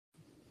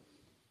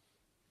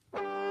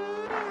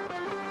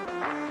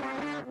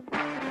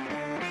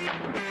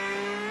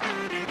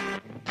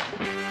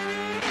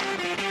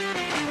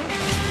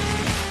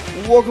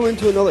welcome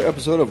into another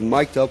episode of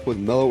Mic'd Up with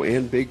Mellow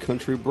and Big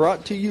Country,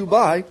 brought to you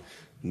by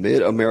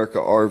Mid-America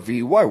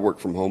RV. Why work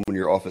from home when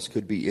your office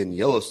could be in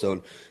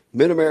Yellowstone?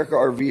 Mid-America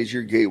RV is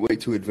your gateway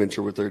to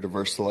adventure with their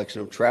diverse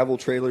selection of travel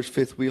trailers,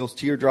 fifth wheels,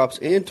 teardrops,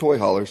 and toy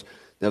haulers.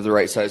 They have the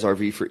right size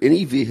RV for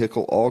any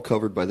vehicle, all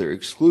covered by their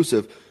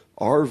exclusive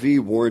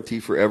RV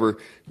warranty forever.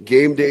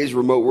 Game days,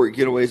 remote work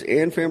getaways,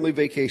 and family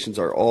vacations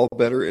are all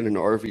better in an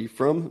RV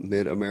from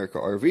Mid-America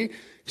RV.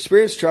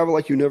 Experience travel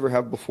like you never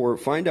have before.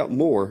 Find out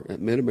more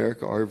at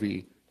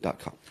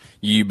midamericarv.com.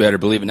 You better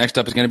believe it. Next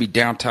up is going to be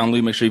Downtown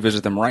Lube. Make sure you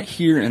visit them right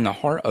here in the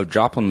heart of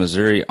Joplin,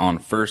 Missouri on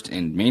 1st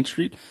and Main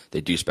Street. They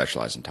do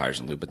specialize in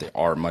tires and lube, but they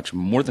are much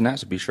more than that,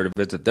 so be sure to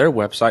visit their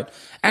website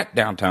at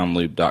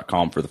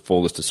downtownlube.com for the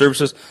full list of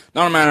services.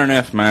 Not a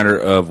matter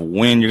of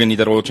when you're going to need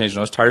that oil change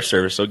and those tire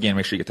service. So again,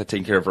 make sure you get that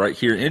taken care of right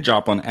here in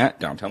Joplin at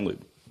Downtown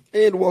Lube.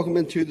 And welcome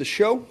into the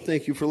show.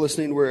 Thank you for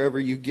listening wherever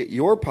you get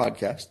your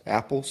podcast,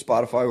 Apple,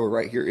 Spotify, or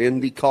right here in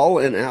the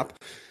Call-In app.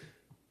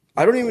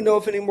 I don't even know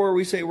if anymore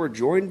we say we're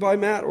joined by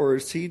Matt, or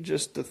is he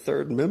just the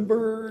third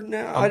member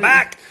now? I'm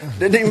back.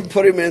 Didn't even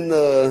put him in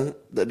the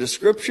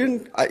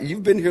description.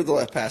 You've been here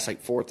the past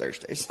 4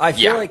 Thursdays. I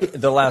feel like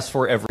the last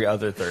 4 every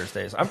other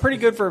Thursdays. I'm pretty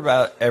good for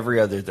about every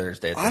other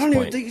Thursday at this I don't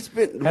point. even think it's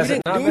been. We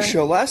didn't do a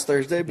show last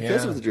Thursday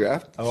because of the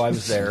draft. Oh, I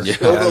was there.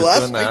 So the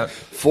last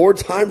 4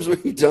 times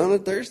we've done a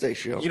Thursday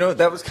show. You know,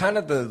 that was kind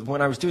of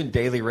when I was doing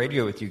daily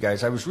radio with you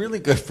guys, I was really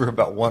good for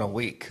about 1 a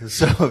week.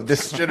 So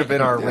this should have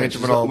been our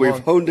arrangement all along. We've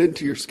honed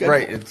into your schedule.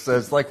 Right.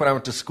 It's like when I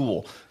went to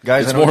school.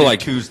 Guys, it's I don't more do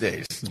like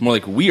Tuesdays. It's more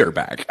like we are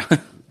back.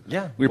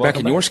 Yeah. We're back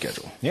in your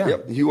schedule. Yeah.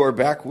 Yep, you are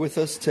back with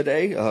us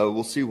today.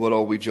 We'll see what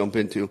all we jump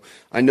into.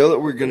 I know that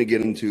we're going to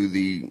get into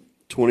the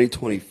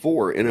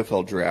 2024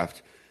 NFL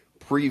Draft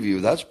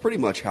preview. That's pretty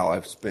much how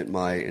I've spent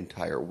my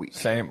entire week.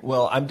 Same.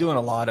 Well, I'm doing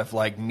a lot of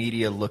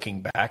media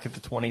looking back at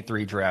the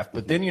 23 draft,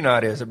 but then you know how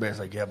it is. Everybody's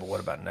like, yeah, but what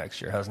about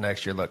next year? How's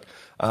next year look?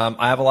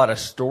 I have a lot of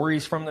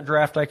stories from the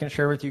draft I can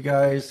share with you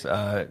guys.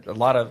 A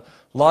lot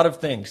of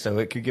things, so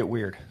it could get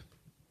weird.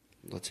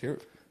 Let's hear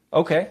it.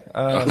 Okay.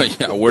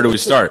 Yeah, where do we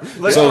start?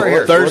 Let's start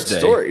here.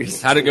 Thursday.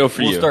 How'd it go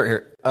for you? We'll start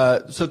here.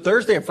 So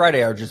Thursday and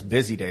Friday are just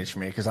busy days for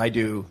me because I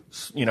do,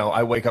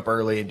 I wake up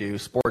early and do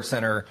Sports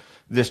Center,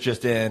 This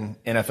Just In,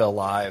 NFL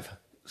Live,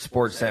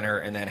 Sports Center,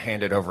 and then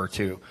hand it over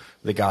to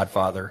the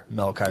Godfather,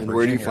 Mel Kiper. And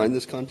where do you find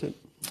this content?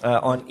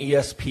 On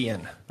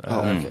ESPN. We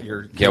don't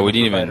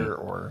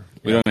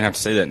even have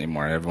to say that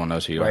anymore. Everyone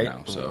knows who you are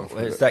now. So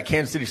it's that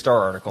Kansas City Star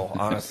article.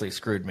 Honestly,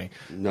 screwed me.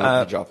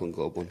 Not the Joplin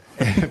Globe one.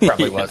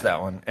 Probably was that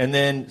one. And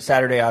then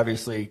Saturday,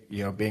 obviously,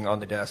 being on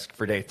the desk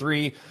for day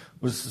 3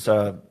 was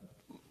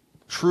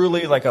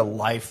truly like a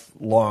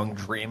lifelong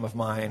dream of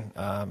mine.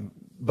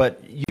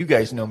 But you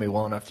guys know me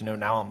well enough to know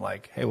now I'm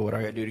like, hey, what do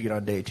I got to do to get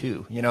on day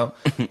 2? I'm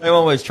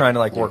always trying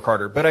to work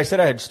harder. But I said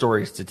I had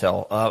stories to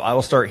tell. I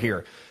will start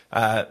here.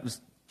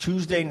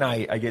 Tuesday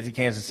night, I get to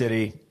Kansas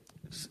City.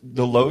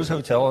 The Lowe's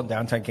Hotel in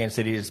downtown Kansas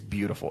City is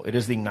beautiful. It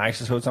is the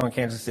nicest hotel in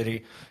Kansas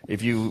City.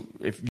 If you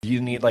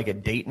need a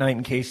date night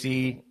in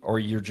KC, or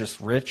you're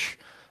just rich,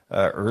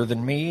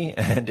 than me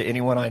and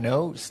anyone I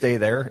know, stay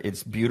there.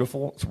 It's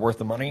beautiful. It's worth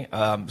the money.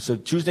 So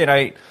Tuesday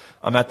night,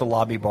 I'm at the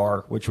lobby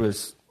bar, which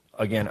was,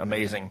 again,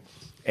 amazing.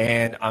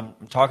 And I'm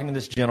talking to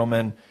this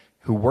gentleman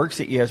who works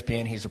at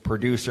ESPN. He's a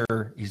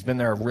producer. He's been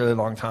there a really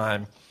long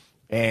time.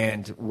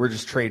 And we're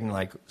just trading,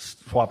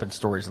 swapping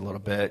stories a little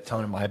bit,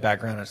 telling him my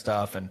background and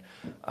stuff. And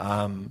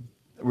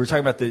we're talking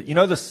about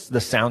the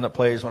sound that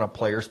plays when a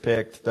player's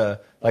picked,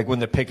 when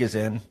the pick is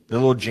in, the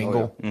little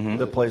jingle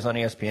that plays on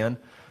ESPN.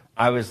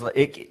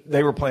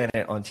 They were playing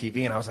it on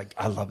TV, and I was like,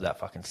 I love that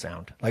fucking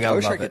sound. I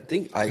wish I could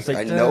think. I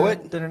know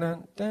it.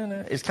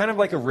 It's kind of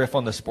like a riff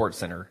on the Sports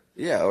Center.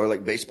 Yeah, or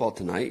Baseball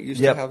Tonight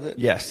used to have it.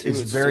 Yes,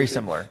 it's very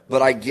similar.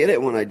 But I get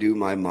it when I do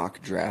my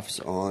mock drafts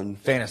on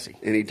fantasy,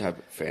 any type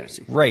of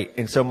fantasy. Right,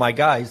 and so my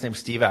guy, his name's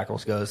Steve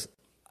Ackles, goes,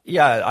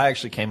 yeah, I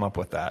actually came up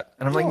with that.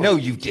 And I'm like, no,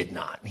 you did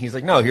not. And he's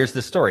like, no, here's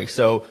the story.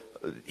 So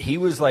he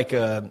was like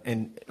a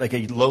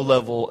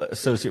low-level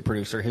associate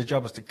producer. His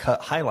job was to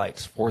cut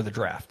highlights for the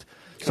draft.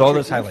 So all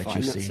those highlights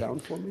you see.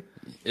 Sound for me?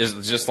 Is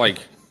just like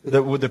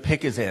the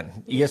pick is in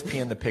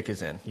ESPN. The pick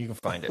is in. You can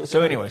find it.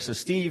 So anyway, so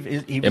Steve,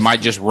 it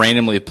might just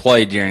randomly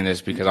play during this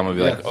because I'm gonna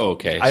be like, oh,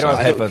 okay. I don't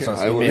have headphones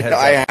on.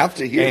 I have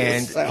to hear.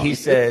 And he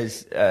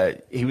says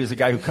he was the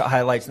guy who cut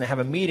highlights, and they have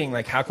a meeting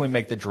how can we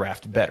make the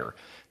draft better?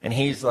 And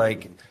he's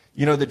like,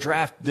 the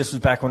draft. This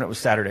was back when it was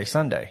Saturday,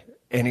 Sunday,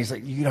 and he's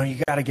like, you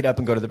got to get up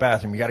and go to the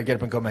bathroom. You got to get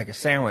up and go make a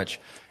sandwich.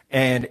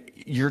 And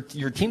your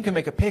team can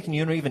make a pick and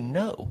you don't even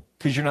know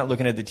because you're not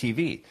looking at the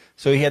TV.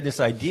 So he had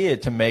this idea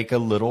to make a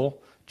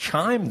little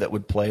chime that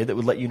would play that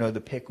would let you know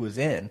the pick was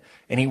in.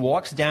 And he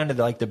walks down to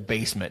the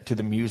basement to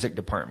the music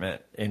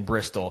department in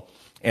Bristol.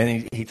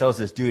 And he tells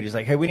this dude, he's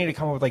like, hey, we need to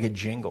come up with a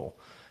jingle.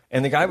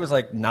 And the guy was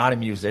not a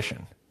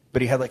musician,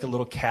 but he had a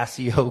little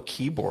Casio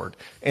keyboard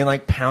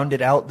and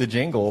pounded out the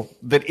jingle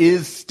that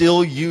is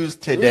still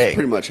used today. That's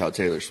pretty much how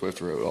Taylor Swift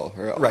wrote all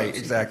her albums. Right,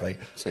 exactly.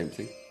 Same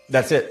thing.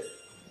 That's it.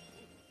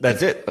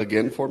 That's it.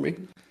 Again for me?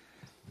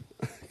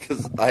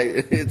 because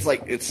it's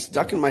like it's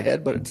stuck in my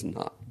head, but it's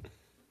not.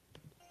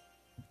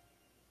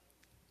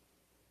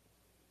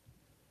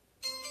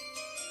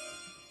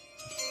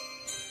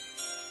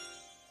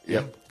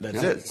 Yep,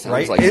 that's Yeah, it. sounds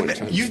Right? like Mike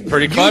Jones.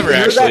 Pretty clever,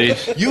 hear actually.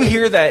 You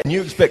hear that, and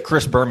you expect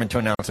Chris Berman to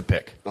announce a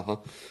pick,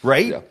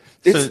 right? Yeah.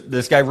 So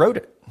this guy wrote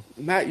it.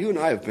 Matt, you and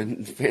I have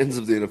been fans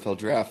of the NFL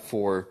draft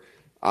for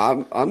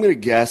I'm going to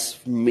guess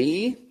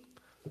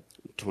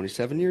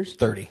 27 years.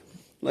 30.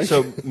 Like-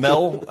 So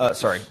Mel,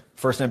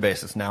 first name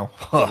basis now,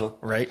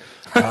 right?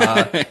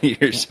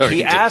 You're so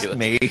He ridiculous. asked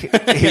me. He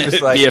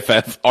was like,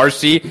 BFF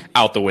RC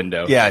out the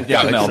window. Yeah,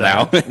 got Mel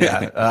now.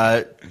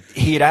 yeah.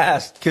 He had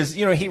asked because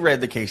he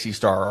read the KC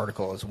Star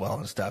article as well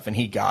and stuff, and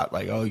he got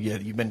like, "Oh yeah,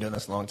 you've been doing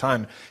this a long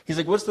time." He's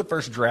like, "What's the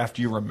first draft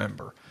you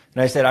remember?"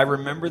 And I said, "I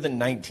remember the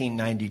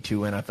 1992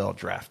 NFL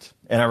draft,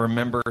 and I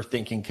remember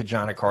thinking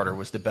Kajana Carter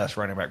was the best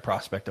running back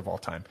prospect of all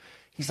time."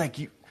 He's like,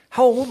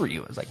 "How old were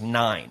you?" I was like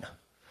 9.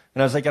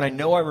 And I was like, and I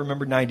know I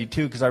remember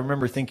 92 because I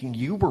remember thinking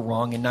you were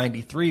wrong in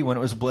 93 when it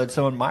was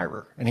Bledsoe and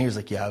Myra. And he was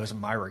like, yeah, I was a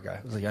Myra guy.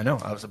 I was like, I know,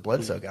 I was a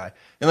Bledsoe guy.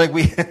 And like,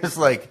 it was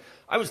like,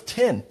 I was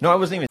 10. No, I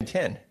wasn't even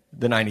 10,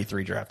 the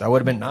 93 draft. I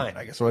would have been 9.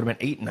 I guess I would have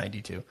been 8 in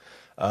 92.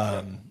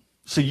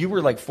 So you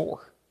were like 4.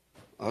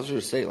 I was going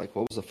to say, like,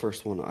 what was the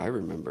first one I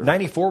remember?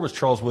 94 was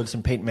Charles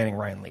Woodson, Peyton Manning,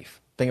 Ryan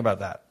Leaf. Think about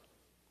that.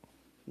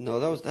 No,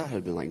 that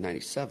had been like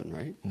 97,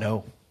 right?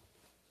 No.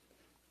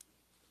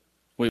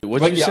 Wait,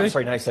 what did you say? I'm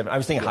sorry, 97. I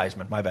was thinking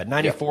Heisman. My bad.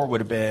 94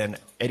 would have been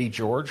Eddie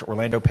George,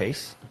 Orlando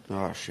Pace.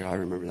 Oh, shit, I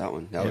remember that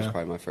one. That was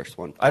probably my first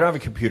one. I don't have a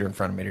computer in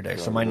front of me today,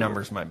 so my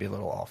numbers might be a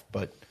little off.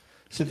 But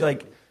so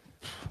like,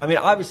 I mean,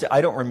 obviously,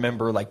 I don't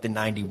remember like the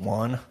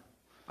 91.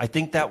 I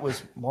think that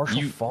was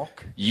Marshall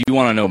Faulk. You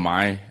want to know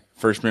my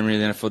first memory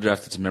of the NFL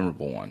draft? It's a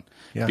memorable one.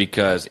 Yeah.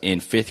 Because in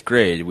 5th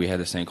grade, we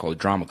had this thing called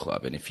Drama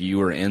Club. And if you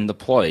were in the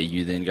play,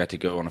 you then got to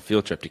go on a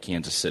field trip to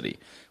Kansas City.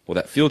 Well,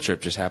 that field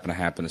trip just happened to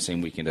happen the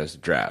same weekend as the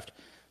draft.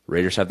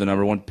 Raiders have the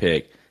number 1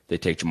 pick. They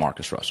take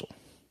Jamarcus Russell.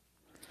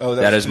 Oh,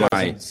 That is my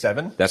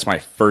 2007? That's my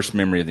first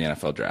memory of the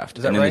NFL draft.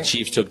 Is that and then right? the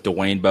Chiefs took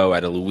Dwayne Bowe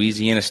out of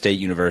Louisiana State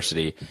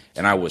University,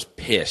 and I was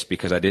pissed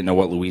because I didn't know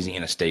what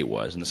Louisiana State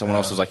was. And someone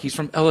else was like, "He's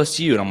from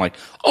LSU," and I'm like,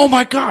 "Oh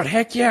my god,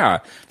 heck yeah!"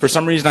 For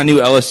some reason, I knew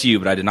LSU,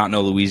 but I did not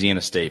know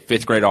Louisiana State.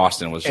 5th grade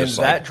Austin was And just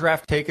that like,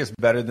 draft take is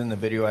better than the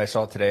video I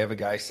saw today of a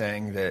guy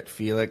saying that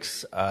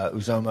Felix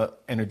Uzoma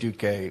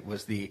Enuduke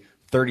was the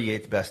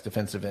 38th best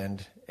defensive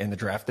end in the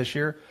draft this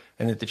year,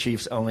 and that the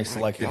Chiefs only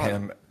selected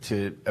him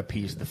to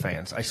appease the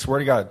fans. I swear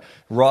to God,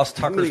 Ross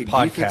Tucker's many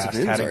podcast defensive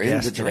ends had are a in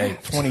guest the today.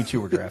 draft?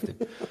 22 were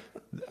drafted.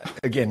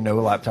 Again, no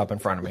laptop in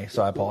front of me,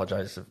 so I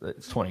apologize if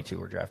it's 22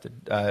 were drafted.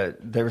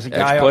 There was a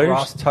guy on Ex-players?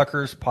 Ross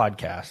Tucker's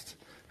podcast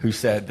who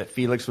said that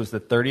Felix was the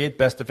 38th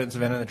best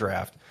defensive end in the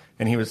draft,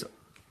 and he was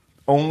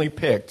only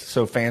picked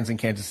so fans in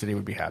Kansas City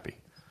would be happy.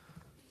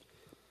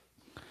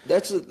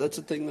 That's a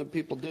thing that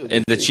people do.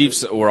 and the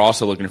Chiefs were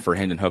also looking for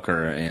Hendon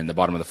Hooker in the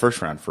bottom of the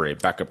first round for a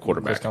backup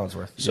quarterback. Chris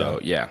Collinsworth. So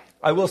yeah.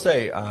 I will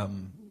say,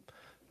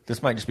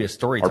 this might just be a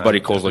story Our time buddy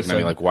Cole's looking at me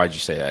episode. like, "Why'd you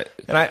say that?"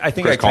 And I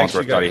think Chris I texted you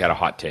Collinsworth thought he guys- had a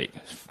hot take.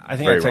 I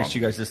think Very I texted wrong.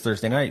 you guys this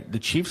Thursday night. The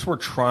Chiefs were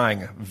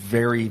trying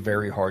very,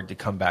 very hard to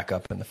come back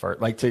up in the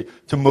first, like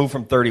to move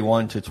from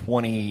 31 to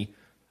 20.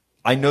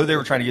 I know they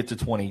were trying to get to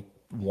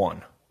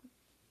 21,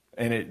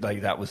 and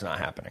that was not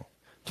happening.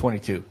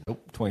 22,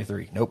 nope.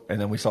 23, nope. And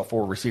then we saw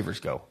 4 receivers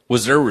go.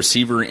 Was there a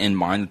receiver in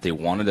mind that they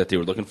wanted, that they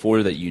were looking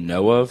for, that you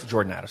know of?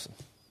 Jordan Addison.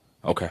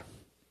 Okay.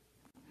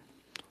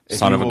 If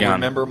Son you of a will gun.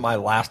 Remember my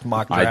last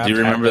mock draft? I do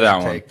remember had that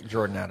them one. take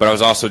Jordan Addison. But I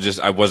was also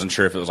I wasn't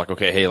sure if it was like,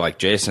 okay, hey, like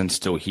Jason's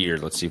still here.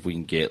 Let's see if we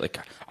can get, like,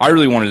 I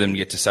really wanted them to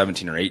get to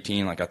 17 or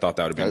 18. Like, I thought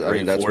that would have been I great.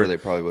 mean, that's for where it, they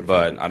probably would have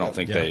But been. I don't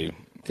think Yeah. they.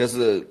 Because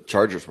the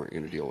Chargers weren't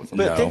going to deal with them.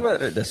 But No. think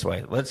about it this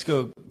way. Let's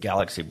go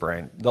Galaxy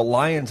brain. The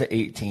Lions at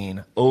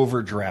 18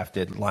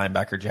 overdrafted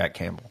linebacker Jack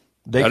Campbell.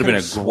 They That would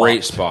have could been a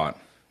great swapped. spot.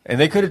 And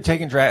they could have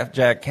taken draft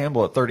Jack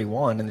Campbell at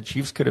 31, and the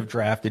Chiefs could have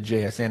drafted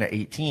JSN at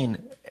 18,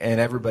 and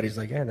everybody's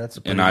like, yeah, that's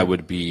a pretty And I good-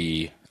 would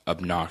be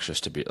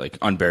obnoxious to be, like,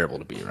 unbearable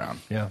to be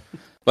around. Yeah.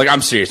 Like,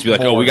 I'm serious. To be like,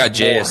 oh, we got More.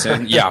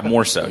 JSN. Yeah,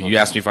 more so. You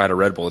asked me if I had a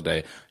Red Bull a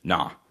day.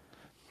 Nah.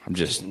 I'm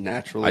just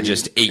Naturally I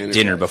just ate energized.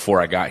 dinner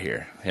before I got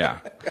here. Yeah.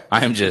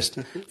 I am just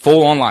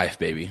full on life,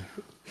 baby.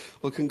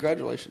 Well,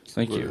 congratulations.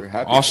 Thank you. We're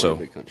happy Also-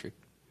 for the big country.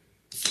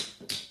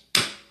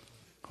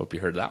 Hope you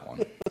heard that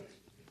one.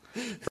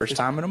 First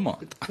time in a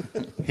month.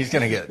 He's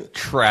going to get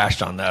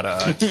trashed on that.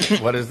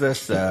 What is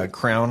this?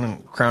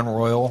 Crown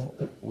Royal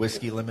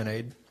whiskey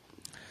lemonade?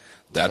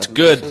 That's 7%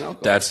 good. alcohol.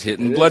 That's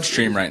hitting It is.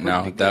 bloodstream right It's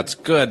now. pretty good. That's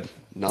good.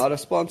 Not a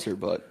sponsor,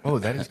 but Oh,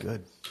 that is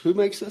good. who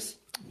makes this?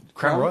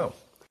 Crown Royal.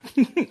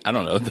 I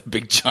don't know. The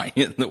big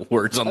giant, the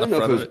words on I the don't know if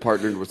front it of was it.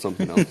 partnered with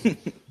something else.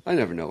 I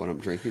never know what I'm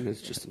drinking.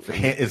 It's just in front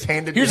of me. It's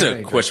handed. Here's to a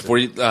him. question for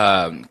you.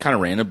 Kind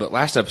of random, but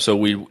last episode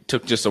we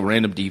took just a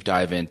random deep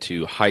dive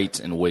into heights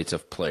and weights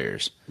of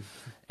players.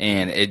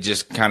 And it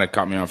just kind of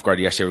caught me off guard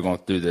yesterday. We're going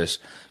through this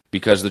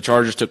because the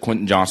Chargers took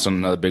Quentin Johnson,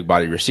 another big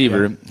body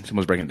receiver.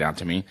 Someone's breaking it down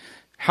to me.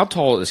 How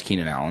tall is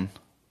Keenan Allen?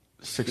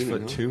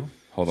 6'2".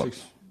 Hold up.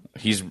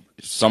 He's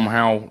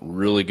somehow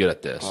really good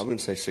at this. I'm going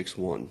to say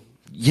 6'1".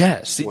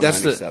 Yes, see,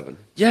 that's the 197.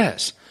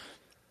 yes.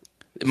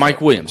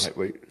 Mike Williams,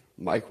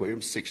 Mike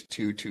Williams,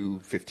 6'2",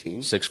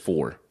 215.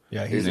 6'4".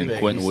 Yeah, and he's then big.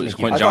 Quentin, He's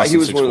Quentin I Johnson, thought he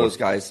was one of 6'4". those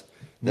guys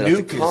that Nuke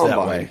at the is that way.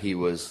 combine he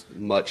was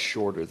much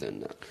shorter than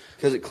that.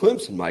 Because at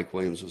Clemson, Mike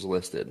Williams was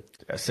listed.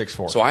 Yeah,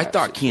 6'4". So I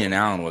thought Keenan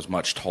Allen was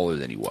much taller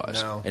than he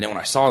was. No. And then when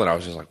I saw that, I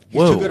was just like, He's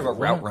whoa. too good of a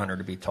route runner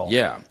to be tall.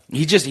 Yeah.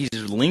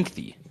 He's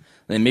lengthy.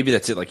 And maybe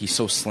that's it. Like, he's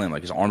so slim.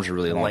 Like, his arms are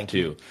really long, Lanky.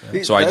 too.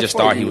 Yeah. So I That's just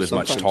why thought he was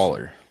much sometimes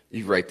taller.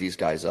 You write these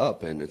guys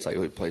up, and it's like,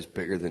 he plays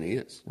bigger than he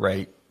is.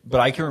 Right. But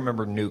I can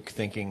remember Nuke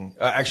thinking,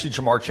 actually,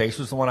 Jamar Chase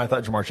was the one I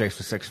thought Jamar Chase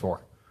was 6'4".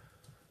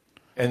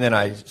 And then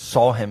I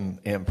saw him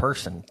in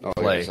person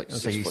play. he's like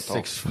 6 he's foot tall.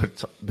 6 foot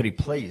tall, but he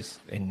plays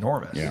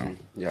enormous. Yeah.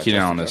 Yeah,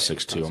 Keenan Allen is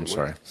Justin 6'2". I'm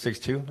sorry.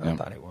 6'2"? I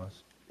thought he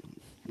was.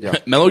 Yeah.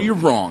 Mello, you're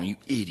wrong, you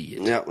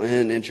idiot. Yeah,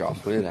 an inch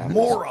off. It happens.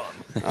 Moron.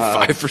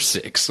 5 for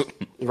 6.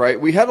 Right.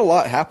 We had a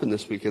lot happen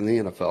this week in the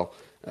NFL.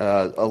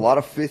 A lot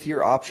of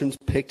fifth-year options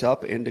picked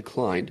up and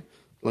declined.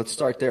 Let's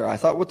start there. I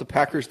thought what the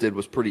Packers did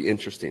was pretty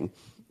interesting.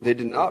 They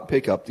did not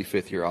pick up the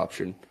fifth-year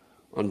option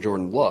on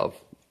Jordan Love,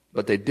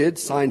 but they did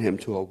sign him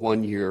to a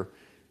one-year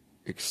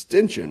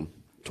extension.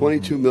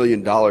 $22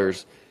 million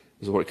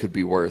is what it could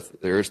be worth.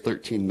 There is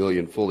 $13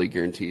 million fully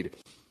guaranteed.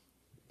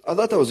 I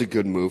thought that was a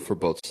good move for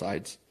both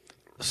sides.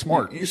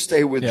 Smart. You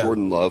stay with Yeah.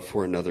 Jordan Love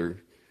for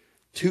another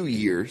 2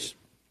 years,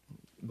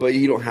 but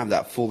you don't have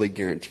that fully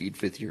guaranteed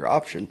fifth-year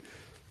option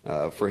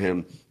for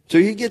him. So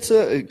he gets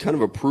a kind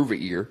of a prove-it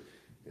year,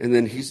 and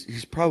then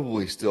he's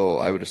probably still,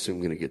 I would assume,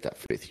 going to get that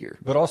fifth year.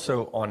 But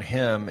also on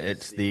him,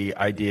 it's the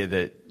idea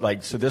that,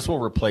 like, so this will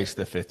replace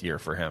the fifth year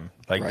for him.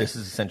 Like, Right. this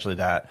is essentially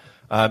that.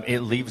 It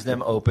leaves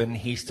them open.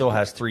 He still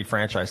has 3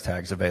 franchise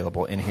tags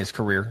available in his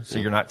career, so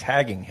you're not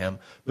tagging him,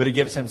 but it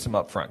gives him some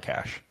upfront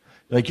cash.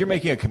 Like, you're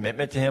making a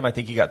commitment to him. I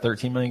think he got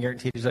 $13 million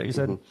guaranteed. Is that what you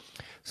said?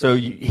 So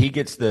he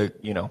gets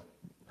you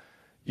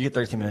get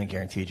 $13 million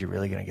guaranteed. You're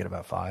really going to get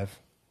about 5.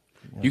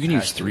 You can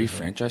use 3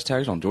 franchise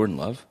tags on Jordan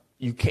Love?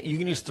 You can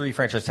use 3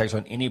 franchise tags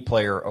on any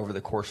player over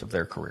the course of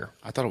their career.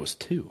 I thought it was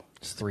 2.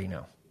 It's 3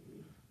 now.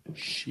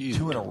 Shoot.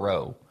 2 in a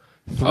row.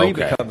 3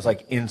 Okay. becomes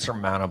like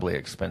insurmountably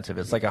expensive.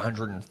 It's like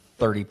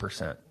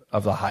 130%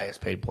 of the highest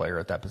paid player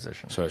at that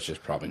position. So it's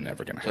just probably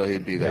never going to So happen.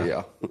 he'd be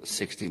there,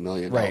 $60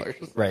 million.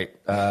 Right.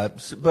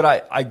 But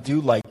I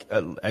do like,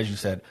 as you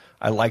said,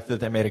 I like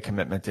that they made a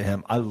commitment to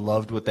him. I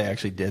loved what they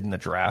actually did in the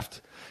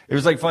draft. It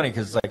was like funny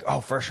because it's like,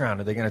 oh, first round,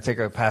 are they going to take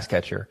a pass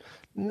catcher?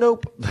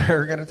 Nope,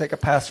 they're going to take a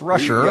pass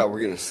rusher. Yeah, we're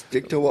going to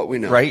stick to what we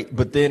know. Right,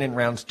 but then in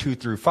rounds 2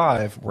 through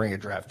 5, we're going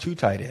to draft 2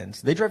 tight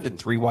ends. They drafted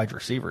 3 wide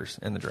receivers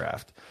in the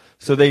draft,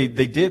 so they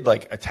did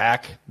like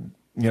attack,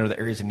 the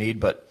areas of need.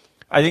 But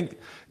I think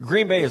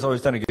Green Bay has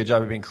always done a good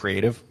job of being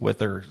creative with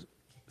their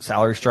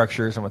salary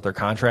structures and with their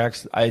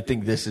contracts. I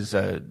think this is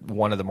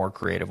one of the more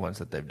creative ones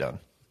that they've done.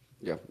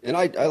 Yeah, and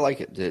I like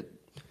it that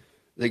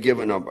they give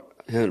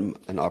him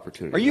an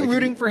opportunity. Are you Like,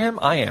 rooting for him?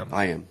 I am.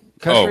 I am.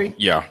 Country? Oh,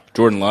 yeah.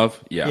 Jordan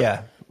Love? Yeah.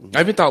 Yeah. I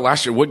even thought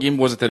last year, what game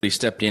was it that he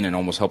stepped in and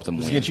almost helped them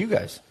It's win? against you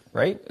guys,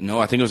 right? No,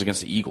 I think it was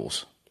against the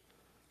Eagles.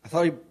 I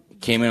thought he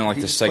Came in like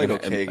he the just second.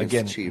 played okay against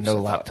Again, the Chiefs. no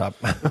I thought.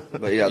 laptop.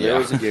 But yeah, there Yeah.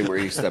 was a game where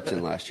he stepped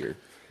in last year,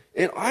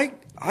 and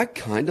I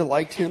kind of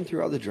liked him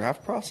throughout the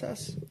draft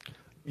process.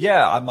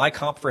 Yeah, my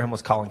comp for him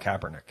was Colin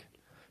Kaepernick.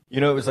 It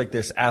was like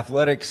this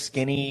athletic,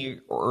 skinnier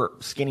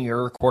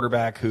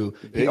quarterback who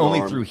he Big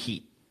only arm. threw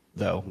heat,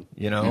 though.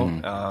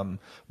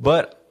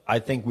 But I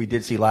think we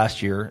did see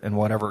last year in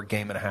whatever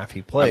game and a half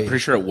he played. I'm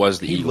pretty sure it was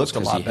the he Eagles looked a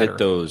because lot he hit better.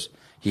 those.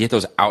 He hit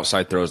those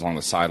outside throws along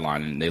the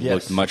sideline, and they Yes.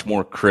 looked much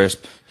more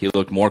crisp. He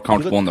looked more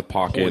comfortable in the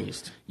pocket.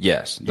 poised.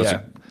 Yes,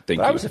 Yeah, thank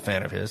but I you. was a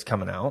fan of his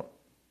coming out.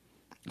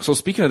 So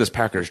speaking of this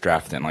Packers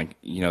draft, then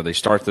they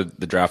start the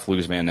draft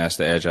Lucas Van Ness,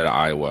 the edge out of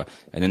Iowa,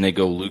 and then they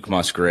go Luke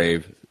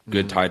Musgrave,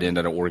 good tight end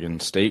out of Oregon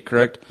State,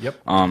 correct? Yep.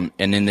 And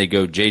then they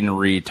go Jaden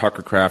Reed,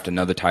 Tucker Kraft,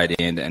 another tight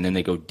end, and then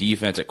they go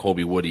defense at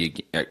Colby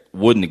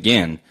Wooden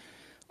again.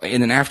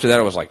 And then after that,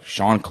 it was like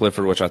Sean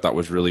Clifford, which I thought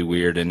was really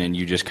weird. And then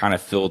you just kind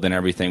of filled in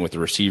everything with the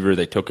receiver.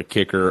 They took a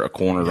kicker, a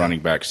corner,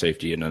 running back,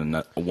 safety, and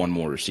then one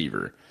more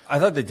receiver. I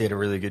thought they did a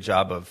really good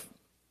job of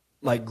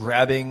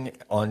grabbing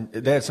on.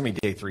 They had so many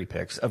day 3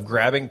 picks of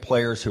grabbing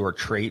players who are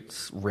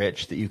traits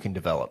rich that you can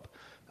develop.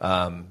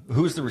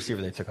 Who's the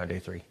receiver they took on day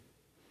 3?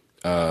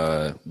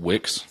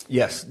 Wicks.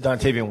 Yes,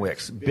 Dontavian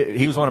Wicks.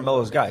 He was one of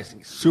Melo's guys.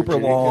 Super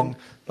long,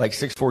 like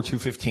 6'4",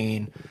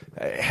 215.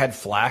 Had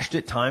flashed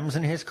at times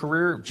in his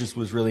career, just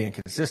was really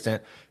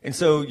inconsistent. And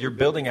so you're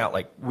building out,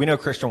 we know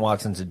Christian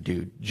Watson's a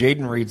dude.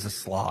 Jaden Reed's a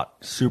slot.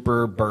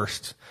 Super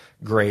burst,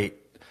 great.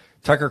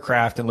 Tucker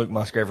Kraft and Luke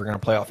Musgrave are going to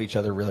play off each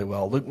other really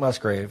well. Luke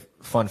Musgrave,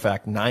 fun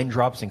fact, 9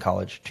 drops in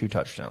college, 2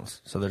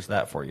 touchdowns. So there's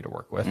that for you to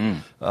work with.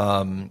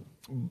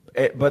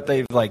 But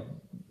they've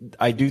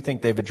I do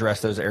think they've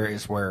addressed those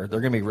areas where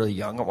they're going to be really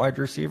young at wide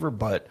receiver,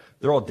 but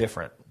they're all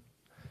different.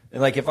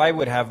 And if I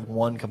would have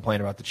one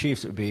complaint about the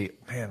Chiefs, it would be,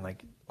 man,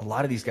 a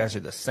lot of these guys are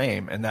the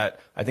same, and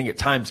that I think at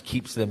times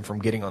keeps them from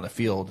getting on the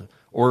field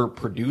or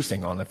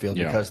producing on the field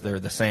Yeah. because they're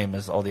the same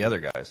as all the other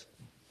guys.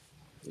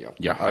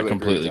 Yeah, I would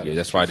completely with agree. that.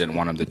 That's why I didn't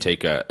want him to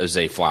take a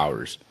Zay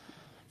Flowers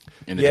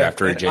in the Yeah,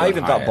 draft or a and Jalen I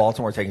even thought Hyatt.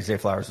 Baltimore taking Zay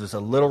Flowers was a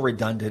little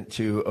redundant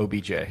to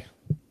OBJ.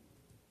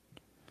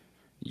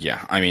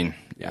 Yeah, I mean,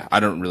 I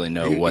don't really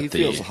know what he the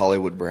feels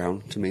Hollywood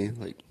Brown to me.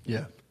 Like,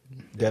 Yeah.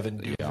 Devin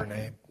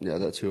Duvernay. yeah,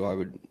 that's who I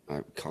would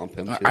comp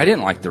him to. I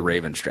didn't like the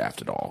Ravens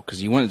draft at all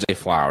because you went Zay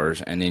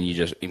Flowers and then you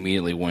just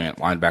immediately went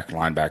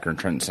linebacker, and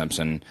Trenton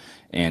Simpson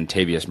and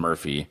Tavius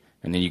Murphy,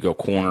 and then you go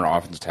corner,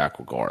 offensive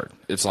tackle, guard.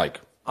 It's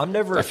like I'm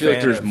never. I feel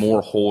like there's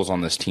more holes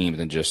on this team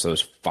than just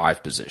those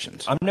 5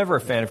 positions. I'm never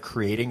a fan of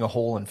creating a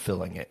hole and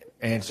filling it,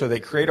 and so they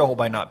create a hole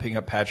by not picking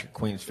up Patrick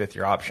Queen's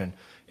 5th-year option.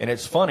 And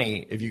it's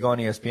funny, if you go on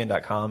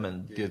ESPN.com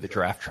and do the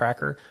draft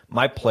tracker,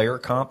 my player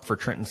comp for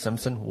Trenton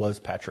Simpson was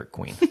Patrick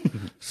Queen.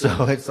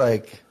 So it's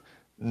like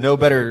no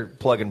better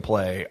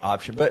plug-and-play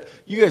option. But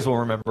you guys will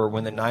remember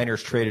when the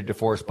Niners traded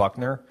DeForest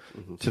Buckner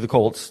to the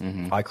Colts.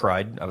 I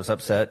cried. I was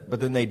upset. But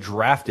then they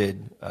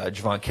drafted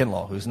Javon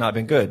Kinlaw, who's not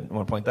been good. I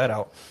want to point that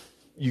out.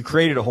 You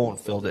created a hole and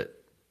filled it,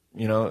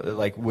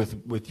 like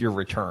with your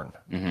return.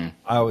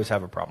 I always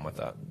have a problem with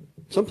that.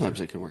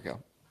 Sometimes it can work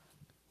out.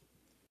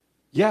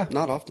 Yeah.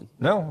 Not often.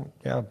 No.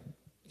 Yeah.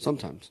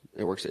 Sometimes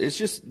it works. It's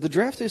just the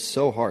draft is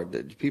so hard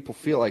that people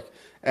feel like,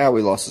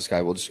 we lost this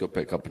guy. We'll just go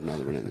pick up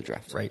another one in the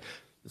draft. Right.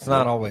 It's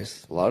not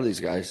always. A lot of these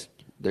guys,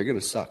 they're going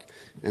to suck.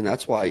 And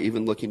that's why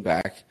even looking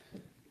back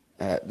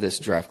at this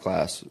draft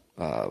class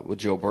with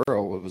Joe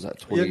Burrow, what was that,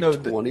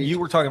 2020? You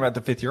were talking about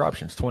the 5th-year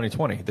options,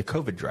 2020, the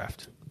COVID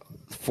draft.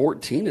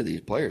 14 of these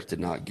players did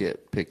not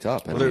get picked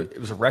up. Well, it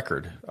was a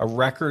record. A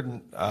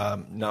record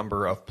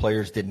number of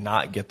players did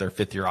not get their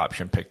 5th-year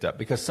option picked up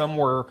because some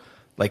were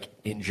like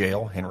in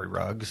jail, Henry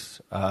Ruggs.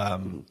 A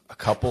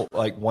couple,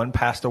 like one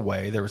passed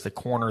away. There was the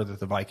corner that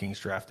the Vikings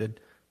drafted,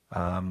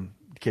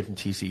 kid from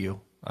TCU.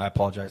 I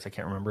apologize, I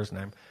can't remember his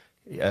name.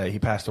 He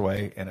passed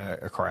away in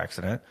a car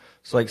accident.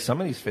 So like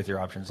some of these 5th-year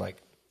options like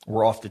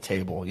were off the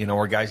table,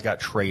 where guys got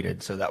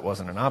traded, so that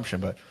wasn't an option.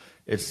 But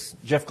it's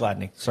Jeff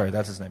Gladney. Sorry,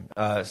 that's his name.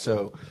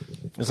 So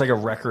it's like a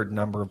record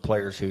number of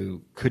players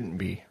who couldn't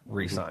be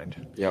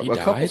re-signed. Yeah, He a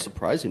couple died?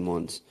 surprising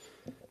ones.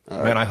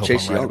 Man, I hope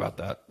Chase I'm right Young. about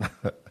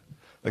that.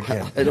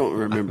 Again, I don't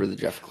remember the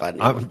Jeff Gladney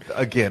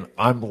one.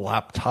 I'm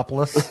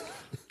laptopless.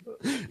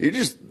 You're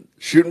just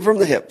shooting from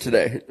the hip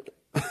today.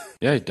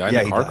 Yeah, he died Yeah,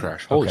 in a he car died.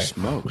 crash. Holy Okay.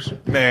 smokes.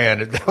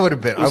 Man, that would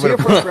have been. Was he a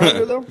first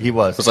rounder, though? He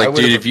was. It's like, I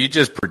would've- dude, if you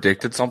just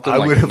predicted something, I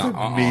would have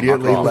nah,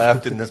 immediately knock off.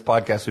 left, and this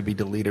podcast would be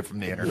deleted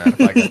from the internet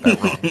if I got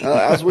that wrong.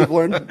 As we've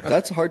learned,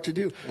 that's hard to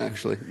do,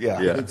 actually.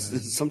 Yeah.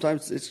 It's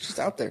sometimes it's just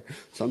out there.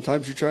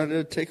 Sometimes you're trying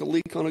to take a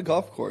leak on a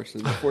golf course,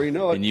 and before you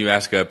know it, And you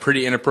ask a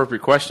pretty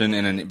inappropriate question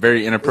in a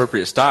very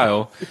inappropriate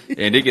style,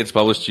 and it gets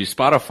published to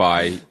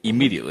Spotify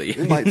immediately.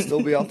 it might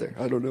still be out there.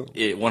 I don't know.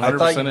 It I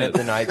thought you 100% meant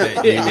is. the night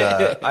that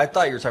you. I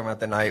thought you were talking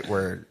about the night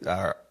where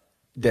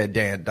Dead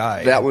Dan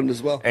died. That one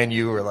as well. And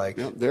you were like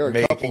Yep, there are a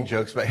making couple.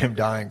 jokes about him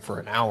dying for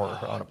an hour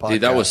on a podcast.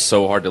 Dude, that was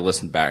so hard to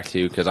listen back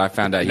to because I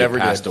found out he Never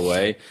passed did.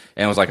 away,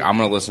 and I was like, I'm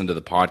going to listen to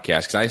the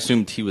podcast because I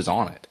assumed he was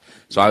on it.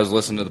 So I was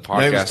listening to the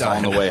he was podcast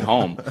on dying. the way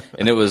home,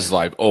 and it was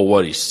like, oh,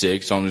 what, he's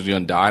sick, so I'm just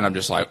going to die, and I'm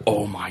just like,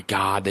 oh my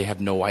God, they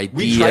have no idea.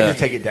 We tried to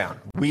take it down.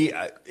 We,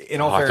 in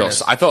all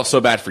fairness, I felt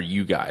so bad for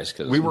you guys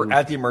because we were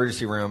at the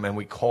emergency room and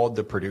we called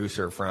the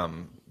producer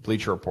from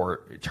Bleacher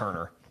Report,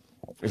 Turner.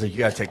 He's like, you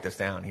got to take this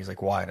down. He's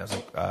like, why? And I was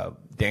like,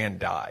 Dan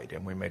died,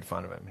 and we made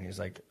fun of him. And he's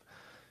like,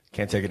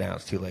 can't take it down.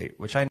 It's too late,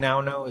 which I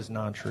now know is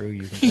not true.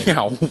 You can take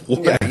yeah,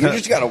 Yeah, you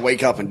just got to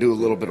wake up and do a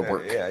little bit of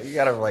work. Yeah, you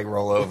got to like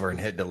roll over and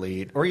hit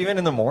delete, or even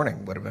in the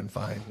morning would have been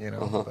fine,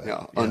 But,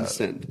 Yeah,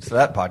 unsend. So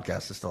that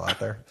podcast is still out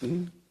there.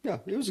 Yeah,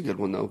 it was a good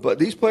one though. But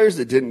these players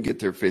that didn't get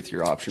their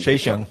 5th-year option,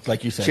 Chase Young,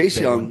 like you said, Chase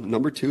big Young, one.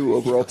 number 2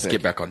 overall pick.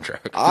 get back on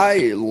track.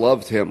 I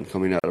loved him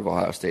coming out of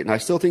Ohio State, and I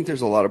still think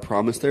there's a lot of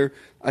promise there.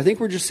 I think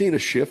we're just seeing a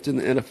shift in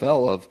the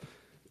NFL of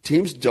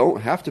teams don't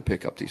have to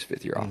pick up these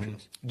 5th-year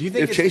options. Do you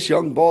think if it's- Chase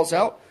Young balls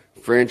out,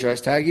 franchise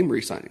tag him,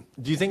 re-sign him?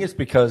 Do you think it's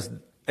because,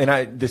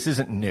 and this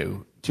isn't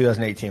new,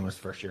 2018 was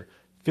the first year,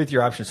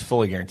 5th-year option is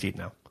fully guaranteed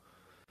now.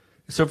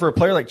 So for a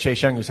player like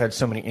Chase Young who's had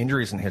so many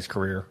injuries in his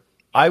career,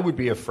 I would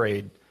be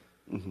afraid,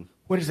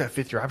 what is that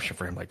 5th-year option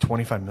for him, like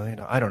 $25 million?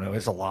 I don't know,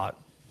 it's a lot.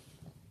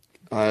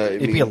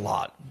 It'd be a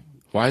lot.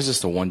 Why is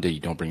this the one day you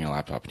don't bring your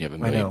laptop and you have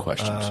a million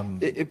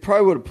questions? It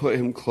probably would have put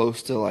him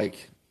close to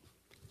like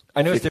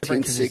I know it's 15,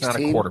 different because he's not a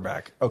 16.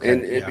 quarterback. Okay,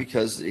 and yeah.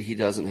 because he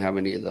doesn't have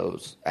any of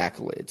those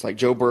accolades. Like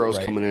Joe Burrow's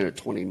Right. coming in at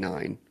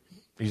 29.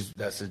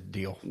 That's a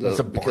deal. That's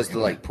a because bargain. the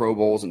like Pro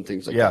Bowls and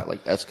things like Yeah. that, like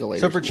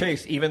escalators. So for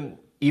Chase, even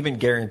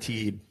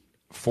guaranteed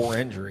for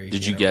injury.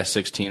 Did you guess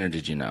 16 or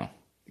did you know?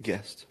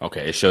 guessed.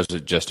 Okay, it shows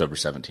it just over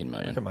 17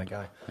 million. Look at my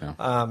guy.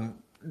 Yeah.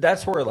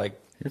 That's where like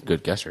You're a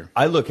good guesser.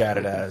 I look at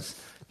it as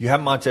you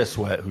have Montez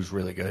Sweat, who's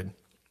really good.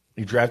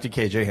 You drafted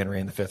KJ Henry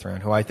in the 5th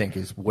round, who I think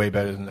is way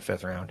better than the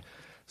 5th round.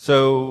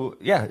 So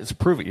yeah, it's a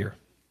prove it year,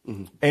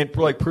 and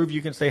like prove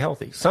you can stay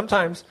healthy.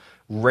 Sometimes,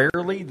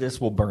 rarely,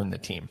 this will burn the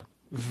team.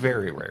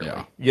 Very rarely.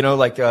 Yeah. You know,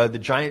 like the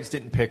Giants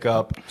didn't pick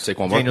up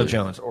Saquon Daniel Barkley.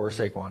 Jones or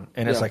Saquon.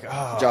 And it's like,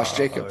 oh, Josh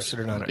Jacobs. should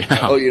have done it.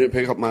 Yeah. Oh, you didn't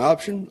pick up my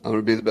option? I'm going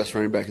to be the best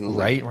running back in the league.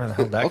 Right? Where the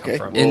hell did that Okay.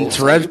 come from? And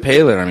Therese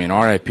Palin, I mean,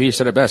 RIP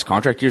said it best.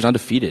 Contract year's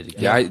undefeated.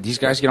 Yeah, these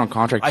guys get on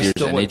contract I years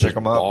still and they wouldn't just pick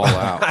them up. ball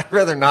out. I'd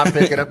rather not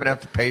pick it up and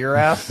have to pay your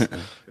ass.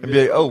 And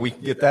be like, oh, we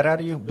can get that out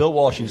of you? Bill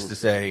Walsh used to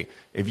say,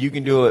 if you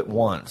can do it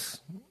once,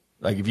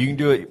 I can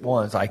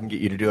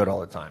get you to do it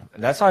all the time.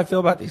 And that's how I feel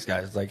about these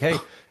guys. It's like, hey,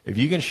 if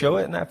you can show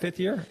it in that 5th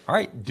year, all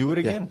right, do it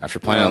again. After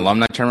playing an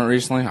alumni tournament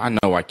recently, I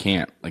know I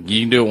can't. Like,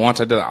 you can do it once,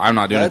 I'm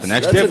not doing it the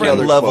next That's year. Different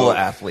another level quote. of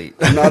athlete.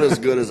 I'm not as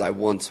good as I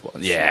once was.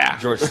 Yeah.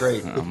 George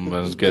Strait. I'm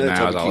as good That's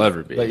now how as we I'll keep-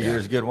 ever be. But Yeah. you're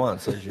as good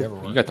once as you ever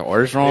were. You got the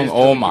orders wrong?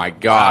 Oh, my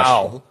gosh.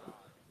 Wow.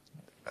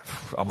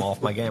 I'm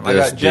off my game. I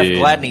This got Jeff dude-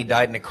 Gladney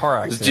died in a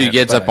car This accident. dude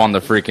gets but up on the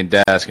freaking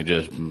desk and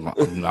just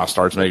now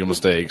starts making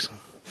mistakes.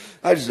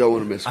 I just don't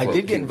want to miss. I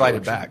did get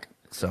invited back,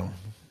 so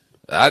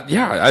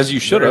Yeah, as you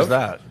should There's have.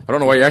 that. I don't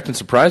know why you're acting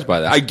surprised by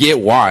that. I get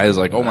why. It's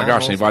like, oh my I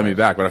gosh, know they invited me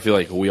back. But I feel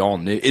like we all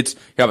knew.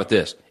 How about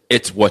this?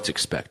 It's what's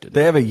expected.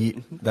 they have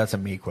that's a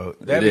me quote.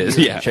 They have It a is,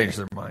 year yeah. to change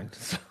their mind.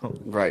 So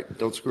Right.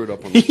 Don't screw it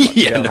up on the spot.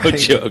 Yeah, no right.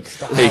 joke.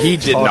 Stop Hey, he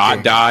did talking.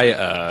 not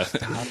die.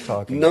 stop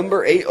talking.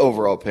 Number 8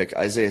 overall pick,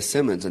 Isaiah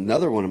Simmons,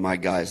 another one of my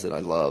guys that I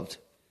loved.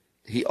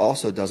 He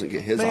also doesn't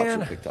get his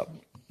Man. option picked up.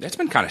 That's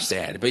been kind of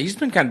sad, but he's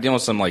been kind of dealing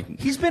with some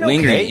He's been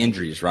lingering okay.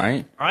 injuries,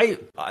 right?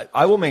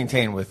 I will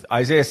maintain with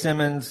Isaiah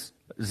Simmons,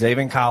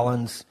 Zaven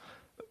Collins,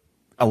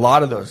 a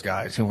lot of those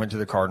guys who went to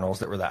the Cardinals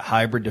that were that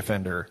hybrid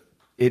defender.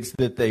 It's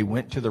that they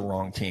went to the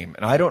wrong team.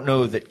 And I don't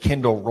know that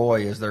Kendall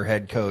Roy is their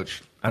head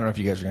coach. I don't know if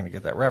you guys are going to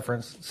get that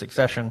reference,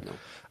 Succession.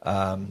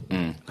 I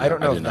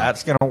don't know if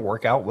that's going to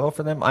work out well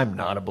for them. I'm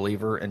not a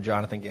believer in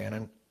Jonathan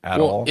Gannon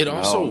at all. It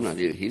also No,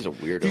 he's a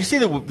weirdo. Did you see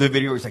the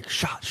video where he's like,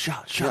 shot,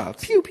 Yeah.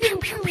 pew, pew,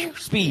 pew, pew,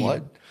 speed?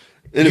 What?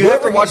 And You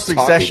whoever ever watch he's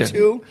talking Succession?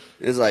 to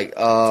is like,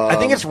 I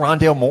think it's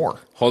Rondale Moore.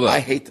 hold on. I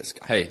hate this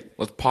guy. Hey,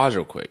 let's pause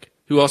real quick.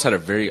 Who else had a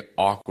very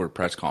awkward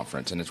press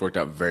conference and it's worked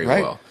out very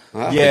Right. well?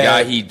 Wow. The Yeah.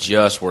 guy he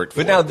just worked for.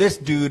 But now this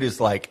dude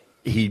is like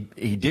he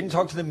didn't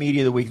talk to the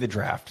media the week of the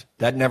draft.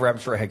 That never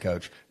happens for a head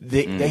coach.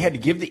 They had to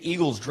give the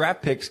Eagles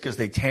draft picks because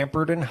they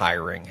tampered in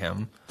hiring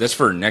him. That's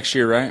for next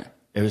year, right?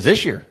 It was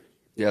this year.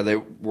 Yeah, they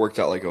worked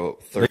out like a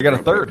third. They got a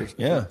round third. pick.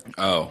 Yeah,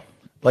 Oh,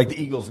 like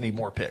the Eagles need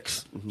more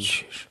picks.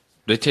 sheesh.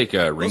 They take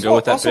Ringo Also,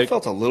 with that also pick.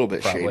 felt a little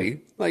bit Probably.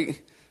 shady.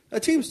 Like,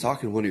 a team's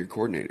talking to one of your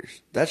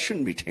coordinators. That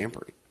shouldn't be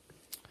tampering.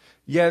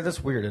 Yeah,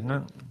 that's weird, isn't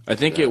it? I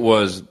think it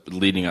was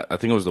leading up. I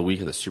think it was the week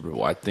of the Super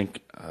Bowl. I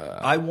think.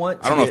 I want.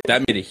 I don't know if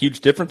that made a huge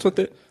difference with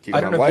it. Keep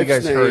I don't my know if you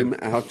wife's guys name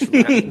heard- out.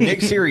 Nick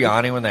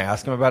Sirianni, when they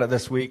asked him about it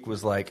this week,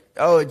 was like,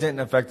 "Oh, it didn't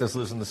affect us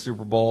losing the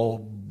Super Bowl,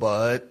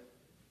 but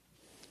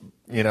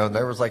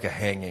there was like a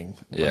hanging."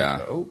 Yeah.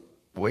 Like, oh,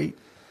 wait.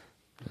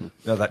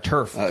 No, that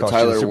turf. cost you the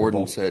Tyler Super Warden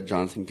Bowl. said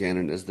Jonathan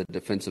Gannon is the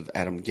defensive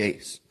Adam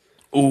Gase.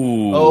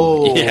 Ooh.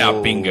 Oh,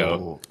 Yeah,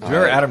 bingo. Do you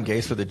remember Adam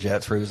Gase for the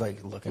Jets, where he was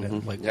like looking at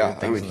like Yeah, weird I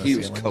things mean, in the he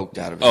was ceiling? coked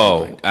out of his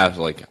Oh, mind.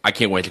 absolutely. I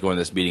can't wait to go in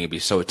this meeting and be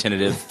so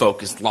attentive,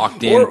 focused,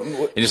 locked in. Or-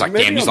 and just like,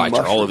 maybe damn, these on lights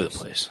are all over the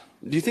mushrooms. place.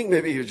 Do you think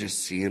maybe he was just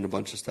seeing a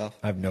bunch of stuff?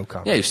 I have no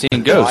comment. Yeah, you've seen Why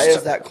ghosts.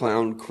 is that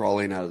clown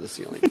crawling out of the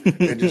ceiling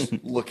and just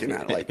looking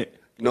at it like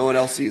no one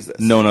else sees this?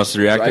 No one else is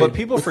reacting. What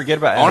people forget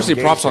about Adam Honestly,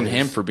 Gase props on is-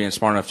 him for being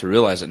smart enough to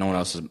realize that no one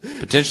else is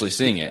potentially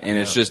seeing it, and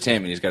it's just him,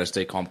 and he's got to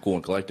stay calm, cool,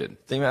 and collected. The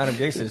thing about Adam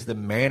Gase is the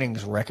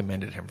Mannings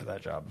recommended him for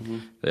that job.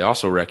 They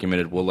also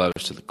recommended Will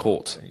Levis to the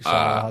Colts. saw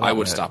how that I would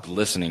went. stop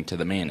listening to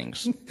the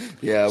Mannings.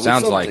 Yeah, with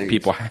Sounds some like things.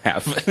 people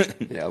have.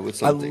 Yeah,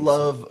 with I some things.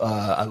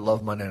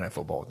 love Monday Night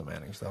Football with the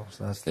Mannings though.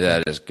 So that's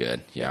That is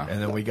good. Yeah.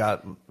 And then we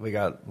got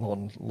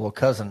little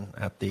cousin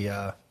at the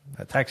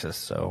at Texas.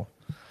 So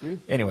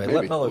anyway, Maybe.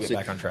 let Melo We'll get see.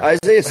 back on track.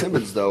 Isaiah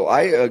Simmons, though,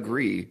 I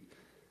agree.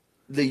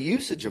 The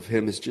usage of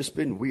him has just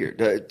been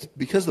weird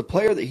because the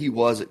player that he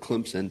was at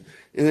Clemson,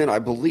 and then I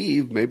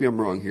believe, maybe I'm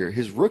wrong here,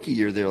 his rookie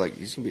year, they're like,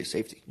 he's going to be a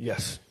safety.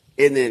 Yes.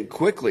 And then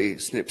quickly,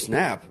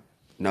 snap,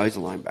 now he's a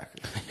linebacker.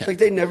 It's like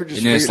they never just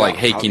And then it's figured like, out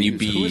hey, how can to you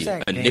use him. Who be was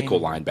that a game? nickel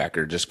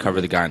linebacker? Just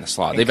cover the guy in the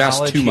slot. In They've asked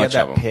college, too he much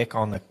had of that him. pick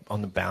on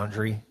the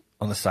boundary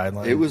on the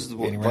sideline. It was and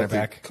he ran like it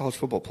back. the college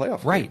football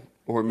playoff. Right. game.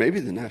 Or maybe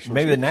the national.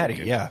 Maybe the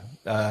championship Natty. game.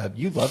 Yeah.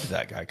 You loved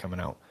that guy coming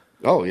out.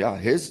 Oh, yeah.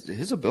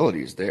 His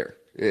ability is there.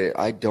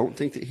 I don't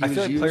think that he I was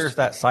feel like used. players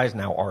that size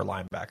now are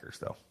linebackers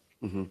though.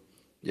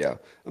 Yeah.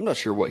 I'm not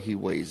sure what he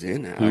weighs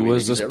in at. Who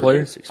was he's this ever player?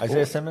 been 6'4".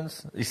 Isaiah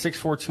Simmons. He's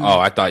 6'4", Oh,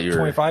 I thought you were-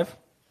 25.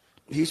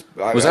 I Was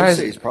would that say his-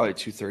 he's probably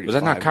 235. Was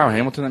that not Kyle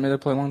Hamilton that made that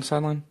play along the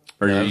sideline?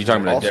 Or are you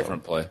talking about Also- a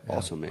different play?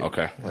 Also made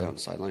Okay. play on the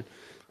sideline.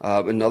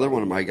 Another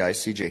one of my guys,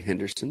 C.J.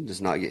 Henderson,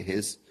 does not get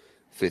his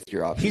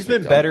fifth-year option. He's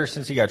been picked up. better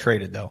since he got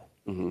traded though.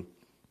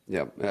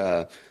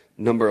 Yeah.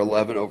 Number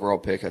 11 overall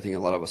pick. I think a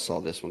lot of us saw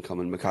this one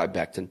coming. Mekhi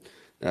Becton.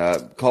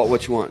 Call it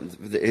what you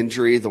want. The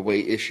injury, the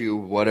weight issue,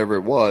 whatever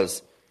it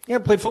was. He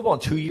hadn't played football in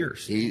 2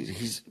 years.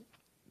 He's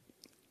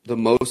the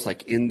most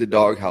like in the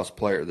doghouse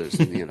player there's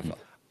in the NFL.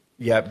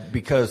 Yeah,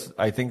 because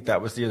I think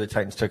that was the year the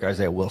Titans took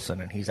Isaiah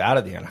Wilson, and he's out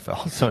of the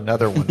NFL. So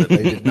another one that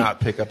they did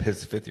not pick up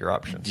his fifth-year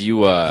option. Do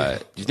you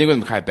think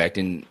with Mekhi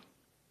Becton,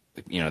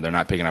 they're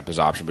not picking up his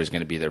option, but he's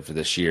going to be there for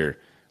this year?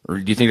 Or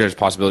do you think there's a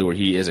possibility where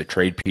he is a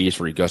trade piece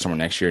where he goes somewhere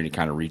next year and he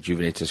kind of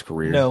rejuvenates his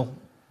career? No.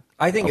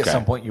 I think at Okay.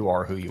 some point you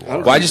are who you are.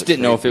 Well, I just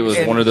didn't know if it was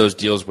one of those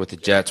deals with the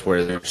Jets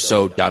where they're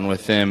so done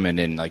with him and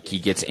then like he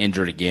gets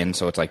injured again.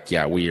 So it's like,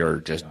 yeah, we are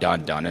just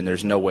done. And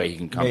there's no way he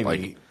can come. Maybe.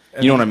 Like,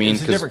 you know what I mean?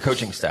 It's a different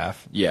coaching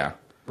staff. Yeah.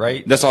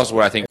 Right? That's also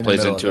what I think In the plays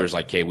middle into of it. Is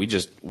like, hey, we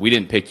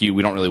didn't pick you.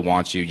 We don't really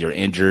want you. You're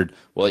injured.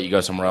 We'll let you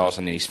go somewhere else.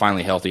 And then he's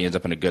finally healthy, ends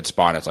up in a good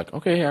spot. It's like,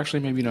 okay,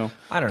 actually, maybe no.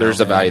 I don't know, There's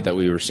the man. value that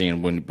we were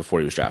seeing before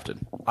he was drafted.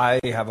 I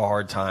have a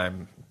hard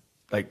time.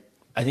 Like,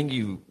 I think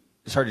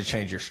it's hard to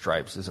change your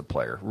stripes as a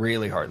player.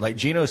 Really hard. Like,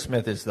 Geno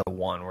Smith is the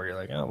one where you're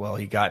like, oh, well,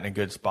 he got in a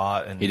good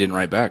spot. And He didn't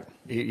write back.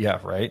 Yeah,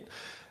 right.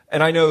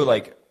 And I know,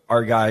 like,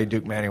 our guy,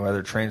 Duke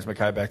Manyweather, trains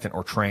Mekhi Becton,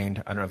 or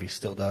trained. I don't know if he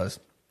still does.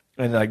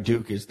 And, like,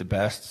 Duke is the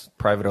best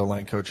private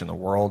O-line coach in the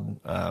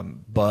world.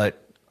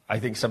 But I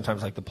think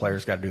sometimes, like, the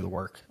players got to do the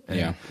work. And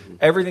Yeah.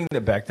 everything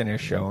that Becton has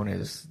shown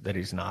is that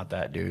he's not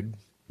that dude.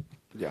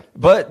 Yeah.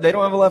 But they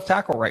don't have a left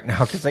tackle right now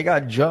because they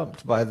got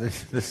jumped by the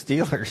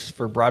Steelers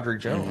for Broderick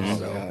Jones.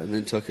 So Yeah, and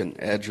then took an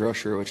edge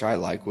rusher, which I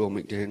like, Will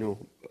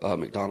McDonald,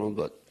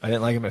 but I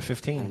didn't like him at I don't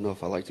 15. know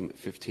if I liked him at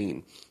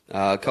 15.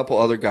 A couple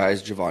other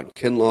guys, Javon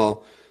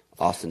Kinlaw,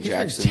 Austin He's been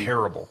Jackson.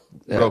 terrible.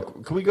 Yeah. Bro,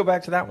 can we go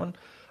back to that one?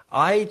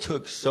 I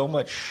took so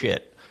much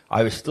shit.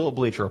 I was still a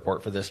Bleacher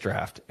Report for this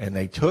draft, and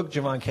they took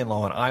Javon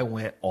Kinlaw, and I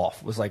went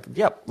off. Was like,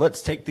 yep,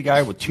 let's take the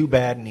guy with 2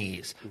 bad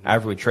knees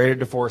after we traded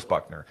DeForest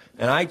Buckner.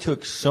 And I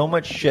took so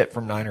much shit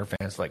from Niner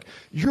fans, like,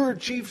 you're a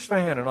Chiefs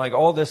fan, and like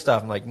all this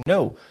stuff. I'm like,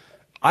 no,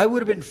 I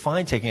would have been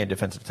fine taking a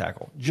defensive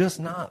tackle, just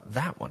not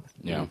that one.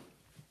 Yeah.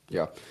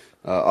 Yeah.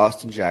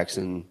 Austin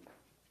Jackson,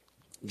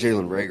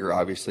 Jalen Rager,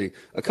 obviously.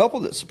 A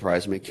couple that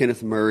surprised me,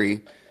 Kenneth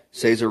Murray,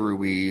 Cesar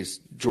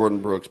Ruiz, Jordan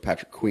Brooks,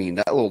 Patrick Queen.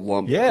 That little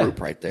lump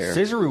group right there.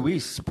 Cesar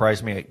Ruiz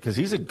surprised me because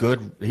he's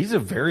a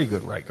very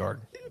good right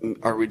guard.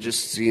 Are we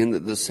just seeing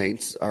that the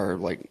Saints are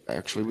like,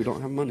 actually, we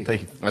don't have money? They,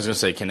 I was going to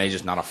say, can they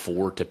just not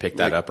afford to pick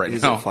that up right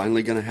Is now? it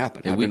finally going to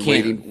happen? And I've we been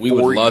can't. waiting We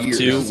would 4 love years.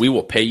 to. We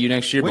will pay you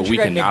next year, but When's we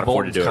your guy cannot Nick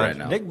afford to do it Bolton's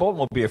right now. Nick Bolton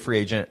will be a free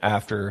agent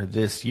after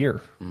this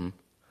year.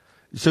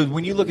 So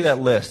when you look at that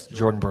list,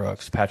 Jordan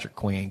Brooks, Patrick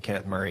Queen,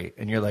 Kenneth Murray,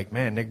 and you're like,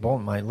 man, Nick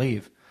Bolton might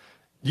leave.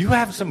 You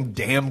have some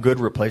damn good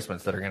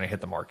replacements that are going to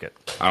hit the market.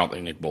 I don't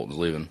think Nick Bolton's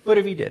leaving. But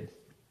if he did,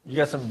 you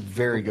got some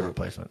very good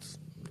replacements.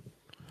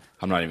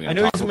 I'm not even I going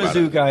to know talk he's a about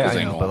Mizzou it. guy, This I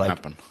ain't know, gonna but like,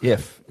 happen.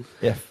 if.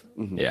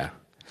 Yeah.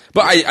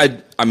 But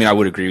I mean, I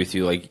would agree with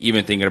you. Like,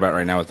 even thinking about it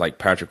right now with, like,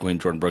 Patrick Quinn,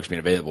 Jordan Brooks being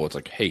available, it's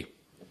like, hey,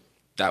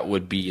 that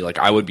would be, like,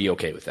 I would be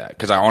okay with that.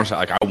 Because I honestly,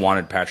 like, I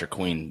wanted Patrick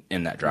Queen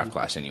in that draft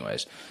class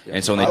anyways.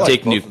 And so when I they like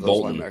take both Nick of those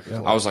Bolton,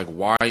 linebackers. I was like,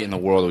 why in the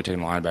world are we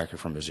taking a linebacker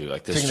from Mizzou?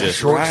 Like, this Taking a just...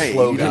 short, Right,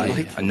 slow you didn't guy.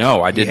 like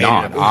No, I did You hated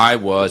not. him. I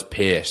was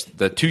pissed.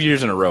 The 2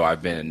 years in a row,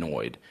 I've been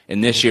annoyed.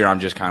 And this year, I'm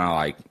just kind of,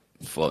 like,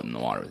 floating in the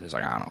water. It's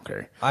like, I don't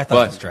care. I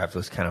thought this draft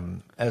was kind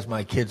of, as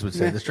my kids would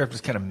say, this draft was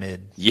kind of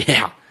mid.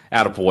 Yeah.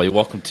 Attaboy.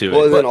 Welcome to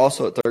Well, it. and then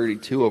also at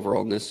 32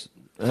 overall in this,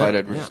 Clyde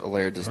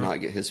Edwards-Helaire does not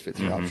get his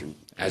fifth-year option.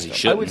 As he I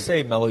should. would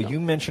say, Mello, you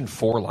mentioned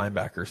 4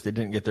 linebackers that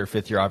didn't get their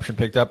 5th-year option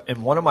picked up,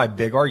 and one of my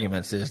big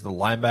arguments is the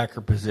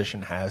linebacker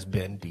position has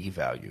been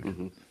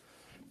devalued.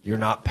 You're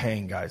not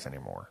paying guys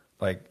anymore.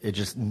 Like, it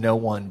just, no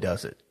one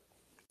does it.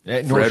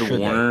 Nor Fred should they.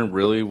 Warner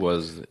really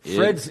was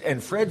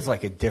it. Fred's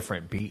like a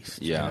different beast.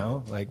 Yeah. You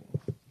know? Like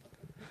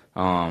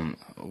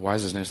Why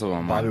is his name still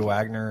on my Bobby mind?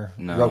 Wagner,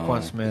 No.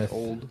 Roquan Smith,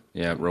 Old.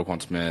 Yeah,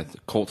 Roquan Smith,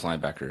 Colts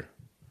linebacker.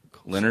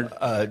 Leonard?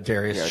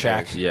 Darius Yeah,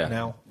 Shack Yeah.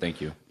 now.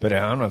 Thank you. But I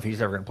don't know if he's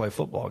ever going to play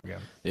football again.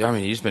 Yeah, I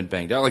mean, he's been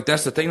banged out. Like,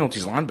 that's the thing with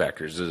these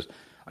linebackers is,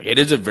 like, it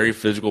is a very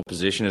physical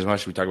position as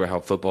much as we talk about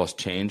how football has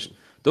changed.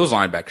 Those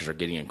linebackers are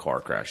getting in car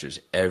crashes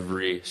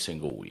every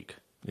single week.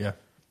 Yeah.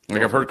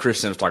 Like, I've heard Chris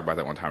Sims talk about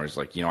that one time. He's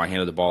like, I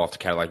handed the ball off to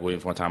Cadillac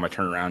Williams one time. I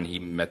turned around and he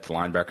met the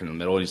linebacker in the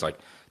middle, and he's like,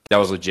 that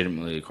was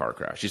legitimately a car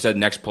crash. He said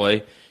next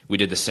play, we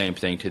did the same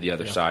thing to the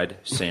other side,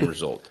 same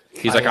result.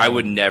 He's like, I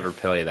would never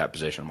play that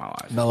position in my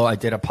life. Mello, I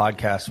did a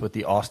podcast with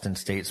the Austin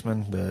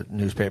Statesman, the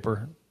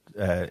newspaper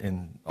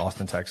in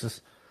Austin,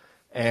 Texas.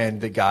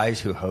 And the guys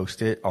who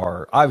host it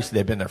are, obviously,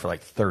 they've been there for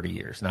like 30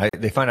 years. And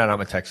they find out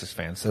I'm a Texas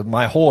fan. So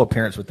my whole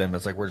appearance with them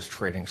is like we're just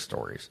trading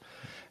stories.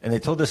 And they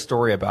told this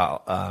story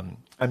about,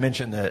 I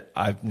mentioned that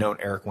I've known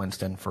Eric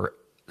Winston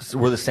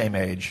we're the same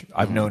age.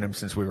 I've known him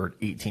since we were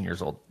 18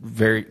 years old.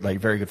 Very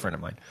good friend of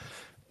mine.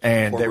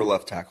 And Former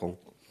left tackle.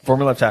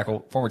 former left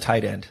tackle, former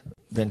tight end,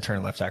 then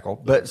turned left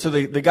tackle. But so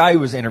the guy who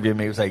was interviewing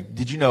me was like,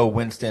 did you know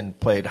Winston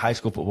played high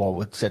school football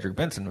with Cedric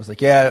Benson? I was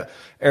like, yeah,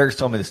 Eric's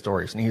told me the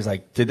stories. And he's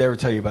like, did they ever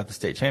tell you about the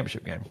state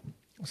championship game?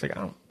 I was like,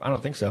 I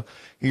don't think so.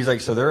 He's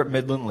like, so they're at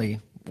Midland Lee,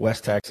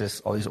 West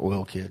Texas, all these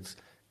oil kids.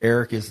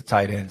 Eric is the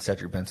tight end,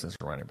 Cedric Benson's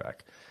the running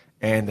back.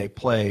 And they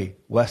play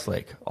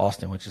Westlake,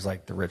 Austin, which is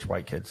like the rich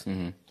white kids.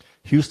 Mm-hmm.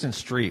 Houston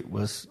Street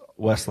was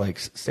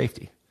Westlake's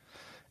safety.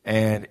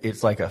 And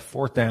it's like a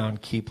 4th down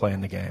key play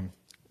in the game.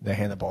 They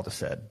hand the ball to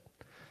Ced.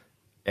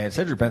 And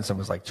Cedric Benson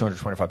was like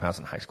 225 pounds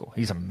in high school.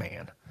 He's a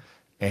man.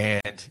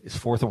 And it's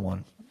 4th and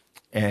 1.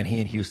 And he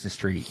and Houston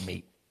Street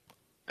meet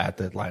at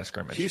the line of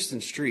scrimmage.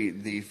 Houston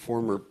Street, the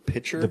former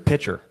pitcher. The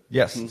pitcher,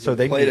 yes. So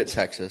they played meet, at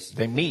Texas.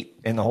 They meet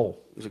in the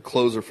hole. He was a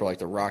closer for like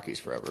the Rockies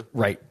forever.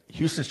 Right.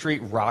 Houston Street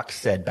rocks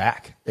said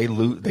back. He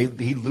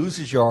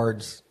loses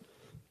yards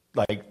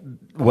like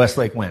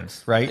Westlake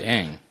wins, right?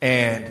 Dang.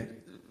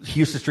 And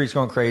Houston Street's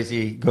going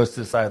crazy, goes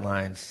to the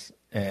sidelines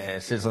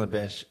and sits on the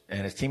bench,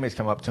 and his teammates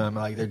come up to him,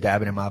 like they're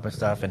dabbing him up and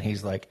stuff, and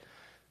he's like,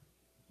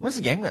 when's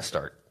the game going to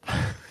start?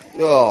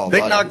 Oh,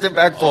 They knocked him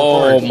back Oh,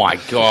 forward. my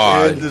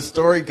God. And the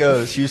story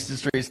goes, Houston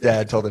Street's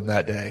dad told him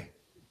that day,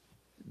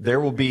 there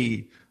will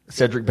be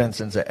Cedric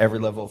Benson's at every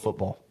level of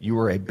football. You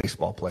were a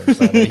baseball player,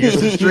 son. And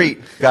Houston Street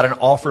got an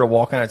offer to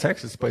walk out of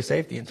Texas to play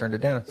safety and turned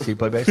it down. So he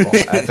played baseball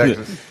at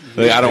Texas.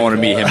 Like, I don't want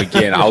to meet him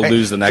again. I'll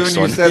lose the next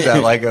so when one. you said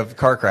that, like of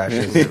car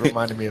crashes, it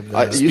reminded me of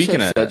that. You Speaking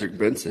said of- Cedric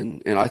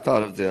Benson, and I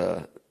thought of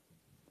the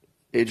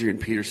Adrian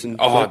Peterson.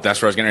 Oh, clip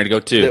that's where I was getting ready to go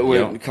too. that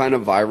went You know? kind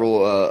of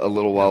viral a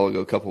little while ago,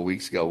 a couple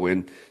weeks ago,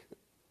 when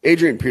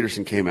Adrian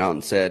Peterson came out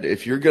and said,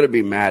 if you're going to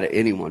be mad at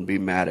anyone, be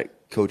mad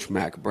at Coach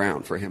Mac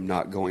Brown for him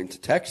not going to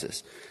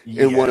Texas.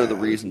 And one of the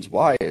reasons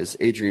why is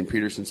Adrian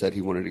Peterson said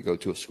he wanted to go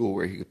to a school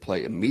where he could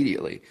play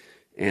immediately.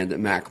 And that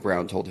Mac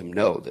Brown told him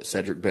no, that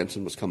Cedric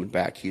Benson was coming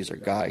back. He's our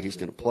guy. He's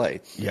going to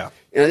play. Yeah.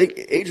 And I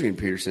think Adrian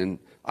Peterson,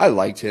 I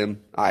liked him.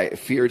 I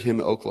feared him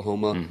at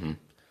Oklahoma. Mm-hmm.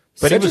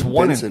 But he was Cedric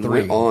 1-3. Benson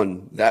went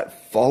on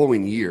that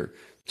following year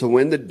to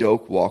win the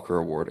Doak Walker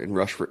Award and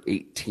rush for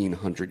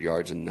 1,800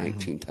 yards and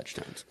 19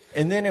 touchdowns.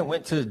 And then it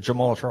went to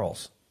Jamal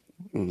Charles.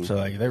 So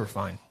like, they were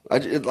fine.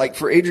 Like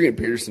for Adrian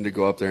Peterson to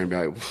go up there and be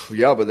like,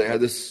 yeah, but they had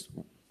this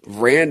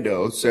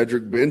rando,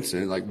 Cedric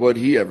Benson. Like,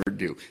 what'd he ever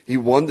do? He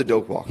won the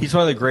Doak Walker. He's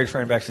one of the greatest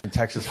running backs in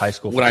Texas high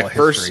school When football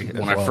I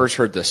history. I first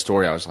heard this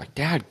story, I was like,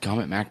 "Dad,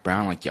 gummit Mac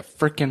Brown, like you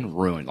freaking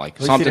ruined like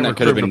least he something didn't that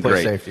could have recruit been him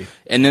to play great." safety.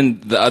 And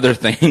then the other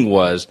thing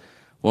was,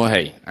 well,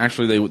 hey,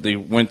 actually they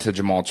went to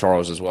Jamal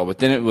Charles as well, but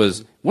then it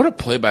was what a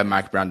play by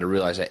Mac Brown to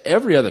realize that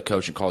every other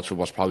coach in college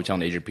football is probably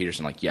telling Adrian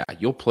Peterson like, "Yeah,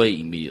 you'll play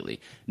immediately,"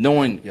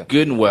 knowing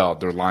good and well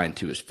they're lying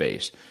to his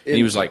face. And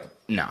he was like,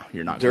 "No,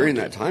 you're not." During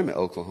going that time at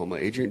Oklahoma,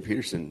 Adrian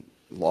Peterson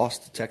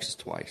lost to Texas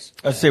twice.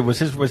 Let's say was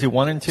he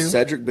 1-2?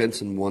 Cedric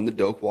Benson won the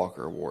Doak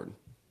Walker Award,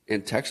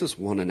 and Texas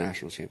won a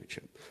national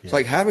championship. It's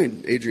like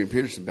having Adrian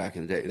Peterson back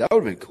in the day. That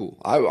would have been cool.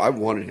 I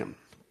wanted him.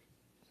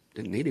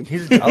 Didn't need him.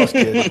 He's a Dallas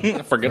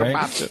kid. Forget Right?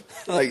 about it.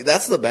 Like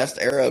that's the best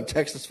era of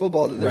Texas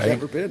football that there's Right.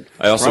 ever been.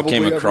 I also Probably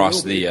came ever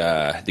across will be.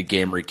 the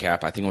game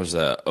recap. I think it was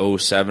the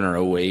 07 or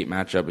 08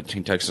 matchup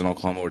between Texas and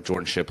Oklahoma where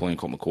Jordan Shipley and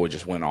Colt McCoy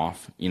just went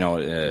off. You know,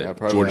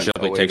 probably Jordan like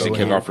Shipley 08, takes a 08,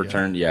 kickoff yeah.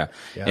 return. Yeah.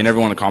 Yeah. And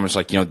everyone in the comments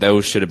like, you know,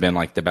 those should have been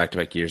like the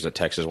back-to-back years that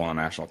Texas won a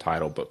national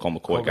title, but Colt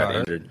McCoy got got it.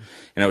 injured.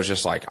 And it was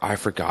just like, I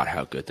forgot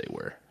how good they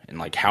were and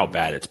like how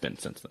bad it's been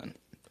since then.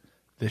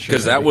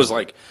 Because that was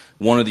like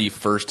one of the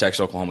first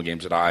Texas Oklahoma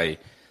games that I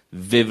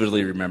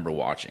vividly remember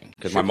watching.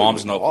 Because my Shipley mom's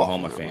was an awful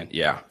Oklahoma that fan. one.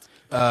 Yeah.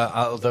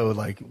 Although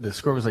like the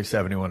score was like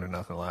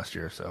 71-0 last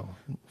year, so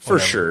For whatever.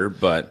 sure,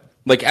 but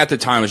like at the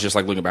time, it was just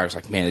like looking back. It's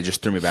like, man, it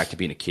just threw me back to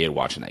being a kid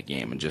watching that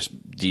game and just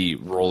the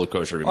roller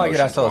coaster of Oh, I emotions.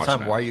 get asked all the watching time,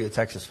 that. why are you a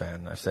Texas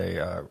fan? I say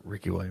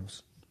Ricky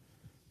Williams.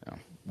 Yeah.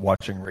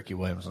 Watching Ricky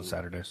Williams on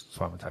Saturdays. That's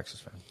why I'm a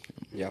Texas fan.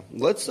 Yeah,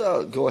 let's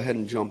go ahead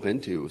and jump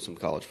into some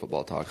college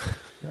football talk.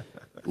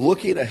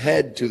 Looking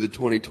ahead to the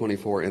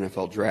 2024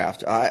 NFL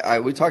Draft,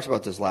 we talked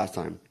about this last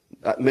time.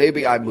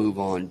 Maybe I move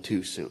on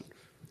too soon.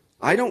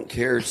 I don't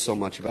care so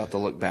much about the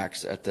look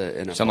backs at the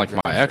NFL Sound like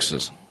Draft. my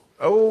exes.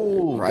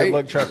 Oh, Right? good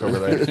luck, Chuck, over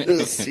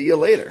there. See you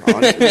later.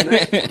 On to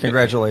the next.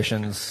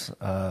 Congratulations.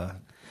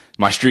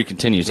 My streak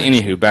continues.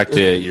 Anywho, back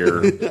to your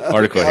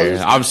article here.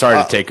 I'm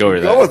sorry to take over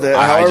that. Go with it,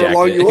 I however hijacked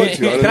long it. you want to.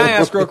 Can I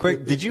ask real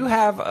quick, did you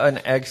have an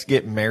ex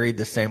get married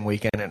the same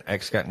weekend and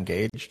ex got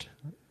engaged?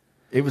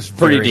 It was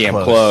Pretty very damn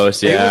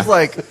close, It yeah. was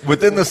like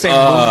within the same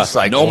moon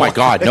cycle. No, my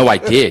God. No, I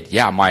did.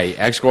 Yeah, my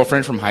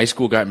ex-girlfriend from high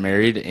school got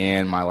married,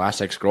 and my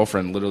last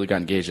ex-girlfriend literally got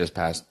engaged this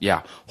past.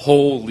 Yeah.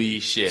 Holy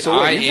shit. So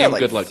I you've am had like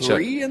good luck, Chuck.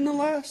 3 in the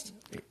last?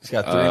 He's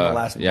got 3 in the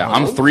last Yeah,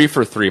 month. I'm 3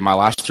 for 3. My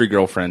last 3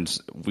 girlfriends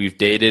we've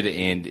dated,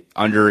 and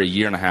under a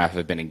year and a half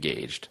have been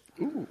engaged.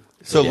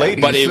 So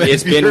ladies, But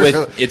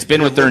it's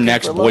been with their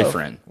next for love.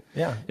 boyfriend.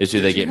 Yeah. Is who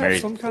they Did you get have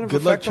married. some kind of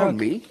Good luck, effect on Chuck.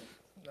 me?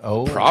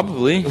 Oh,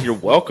 Probably. You're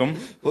welcome.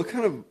 What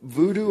kind of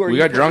voodoo are you We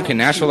got putting drunk on? in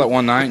Nashville that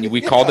one night, and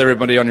we called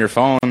everybody on your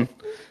phone,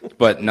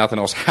 but nothing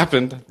else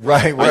happened.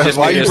 Right. I just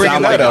Why are made you it bringing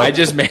sound that like up? I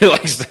just made it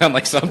like sound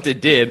like something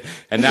did,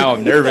 and now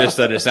I'm nervous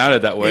that it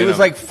sounded that way. It was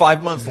like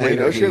 5 months Hey,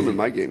 later. no shame in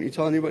my game. You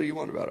tell anybody you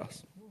want about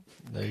us.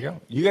 There you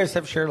go. You guys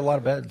have shared a lot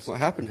of beds. What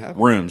happened.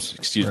 rooms.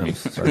 Excuse me,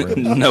 Sorry,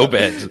 rooms. no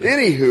beds.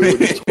 Anywho,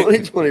 the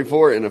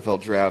 2024 NFL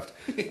Draft.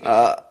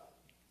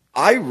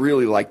 I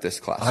really like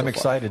this class. I'm so far.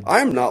 excited.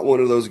 I'm not one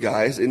of those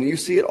guys, and you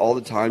see it all the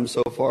time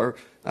so far.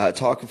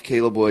 Talk of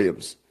Caleb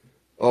Williams.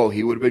 Oh,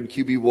 he would have been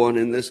QB1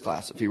 in this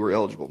class if he were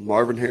eligible.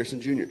 Marvin Harrison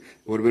Jr.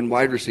 would have been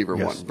wide receiver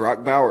Yes. 1.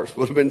 Brock Bowers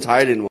would have been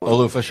tight end 1.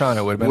 Olu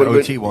Fashanu would have been Would have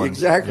OT one.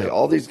 Exactly. Yeah.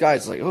 All these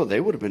guys, like, oh, they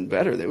would have been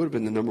better. They would have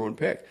been the number 1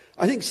 pick.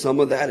 I think some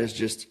of that is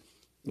just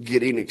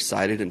getting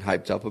excited and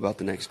hyped up about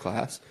the next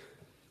class.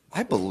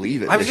 I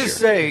believe it. I was this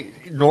just year.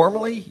 say,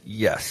 normally,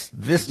 yes.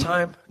 This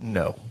time,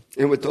 no.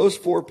 And with those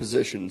 4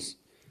 positions,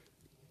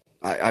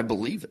 I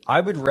believe it. I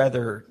would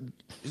rather.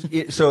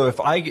 So if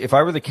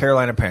I were the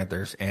Carolina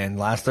Panthers, and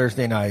last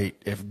Thursday night,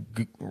 if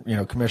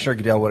Commissioner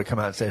Goodell would have come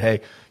out and said, "Hey,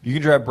 you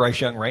can draft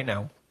Bryce Young right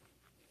now,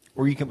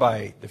 or you can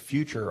buy the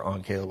future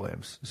on Caleb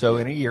Williams. So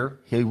in a year,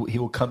 he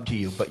will come to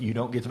you, but you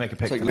don't get to make a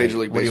pick. It's like tonight. Major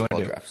League What do you Baseball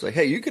wanna do?" draft. It's like,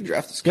 hey, you could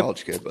draft this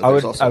college kid, but I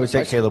there's would also I would this take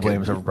high school Caleb kid.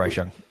 Williams over Bryce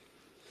Young.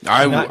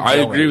 I Not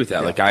agree going, with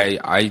that. yeah. Like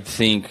I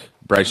think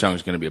Bryce Young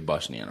is going to be a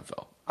bust in the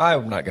NFL.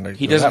 I'm not going to.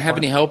 He doesn't have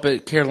any help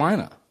at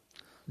Carolina.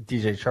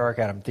 DJ Chark,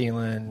 Adam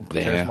Thielen,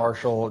 Yeah. Terrace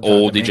Marshall, John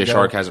Old DJ Domingo.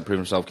 Shark hasn't proven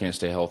himself, can't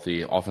stay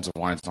healthy. Offensive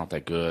line's not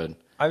that good.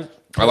 I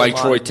like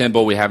Troy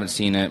Timble. We haven't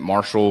seen it.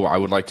 Marshall, I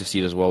would like to see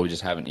it as well. We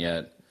just haven't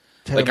yet.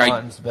 Taylor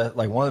Martin's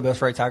one of the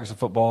best right tackles in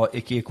football.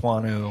 Ike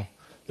Ekwonu.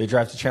 They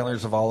drafted Chandler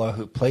Zavala,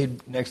 who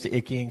played next to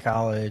Ike in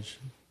college.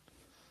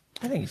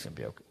 I think he's going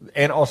to be okay.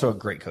 And also a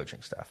great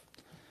coaching staff.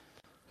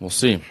 We'll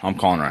see. I'm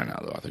calling right now,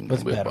 though. I think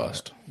Let's it'll be a bet on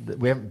bust. it.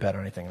 We haven't bet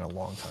on anything in a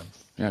long time.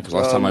 Yeah, because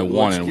last time I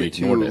won let's and we get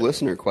to ignored it.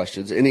 listener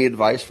questions. Any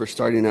advice for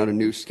starting out a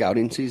new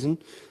scouting season?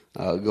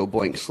 Go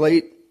blank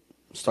slate.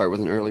 Start with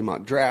an early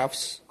mock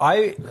drafts.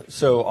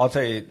 So I'll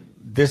tell you,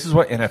 this is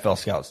what NFL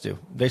scouts do.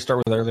 They start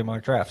with early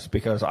mock drafts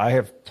because I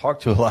have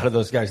talked to a lot of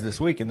those guys this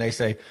week, and they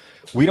say,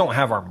 we don't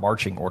have our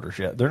marching orders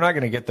yet. They're not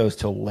going to get those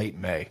till late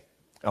May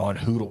on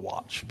who to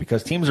watch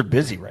because teams are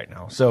busy right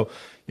now. So,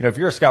 if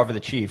you're a scout for the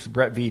Chiefs,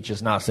 Brett Veach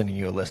is not sending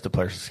you a list of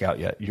players to scout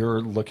yet. You're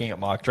looking at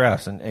mock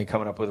drafts and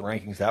coming up with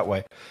rankings that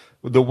way.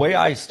 The way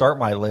I start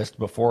my list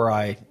before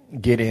I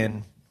get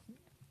in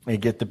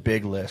and get the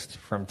big list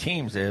from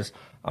teams is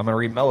I'm going to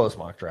read Melo's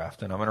mock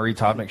draft, and I'm going to read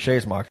Todd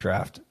McShay's mock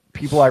draft,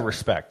 people I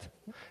respect.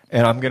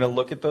 And I'm going to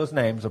look at those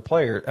names of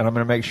players, and I'm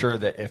going to make sure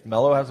that if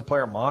Melo has a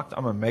player mocked,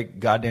 I'm going to make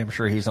goddamn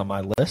sure he's on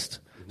my list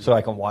so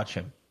I can watch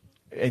him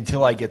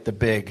until I get the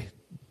big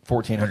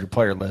 1,400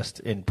 player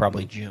list in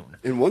probably June.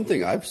 And one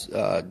thing I've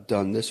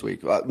done this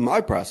week, my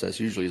process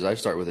usually is I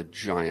start with a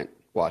giant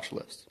watch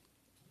list.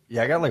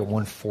 Yeah, I got like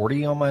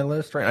 140 on my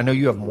list, right? I know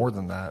you have more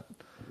than that.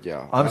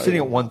 Yeah. I'm sitting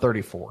at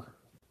 134.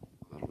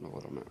 I don't know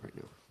what I'm at right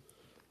now.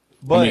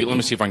 But Let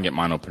me see if I can get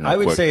mine open real I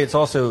would quick. say it's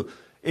also,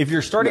 if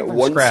you're starting I'm at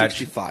from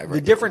scratch, 165 right the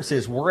now. difference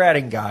is we're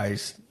adding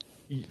guys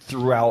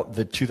throughout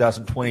the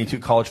 2022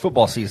 college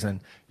football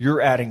season.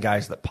 You're adding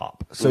guys that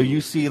pop. So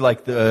you see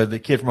like the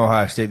kid from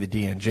Ohio State, the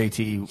DN,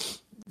 JT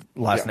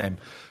last name.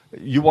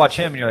 You watch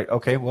him and you're like,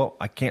 okay, well,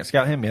 I can't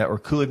scout him yet. Or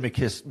Coolidge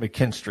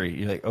McKinstry.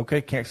 You're like, okay,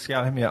 can't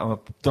scout him yet. I'm going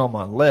to throw him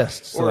on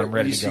lists so that I'm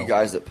ready you to go. see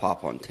guys that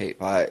pop on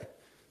tape. I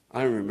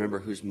don't remember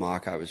whose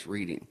mock I was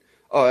reading.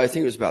 Oh, I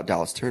think it was about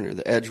Dallas Turner,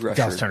 the edge rusher.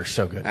 Dallas Turner's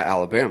so good. At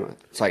Alabama.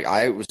 It's like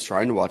I was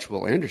trying to watch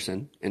Will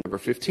Anderson, and number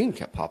 15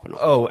 kept popping up.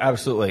 Oh,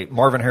 absolutely.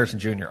 Marvin Harrison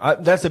Jr.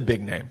 That's a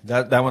big name.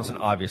 That one's an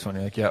obvious one.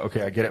 You're like, yeah,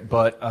 okay, I get it.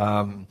 But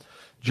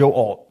Joe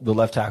Alt, the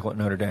left tackle at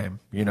Notre Dame,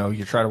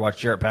 you try to watch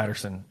Jarrett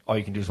Patterson, all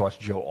you can do is watch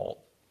Joe Alt.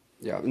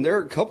 Yeah, and there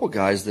are a couple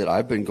guys that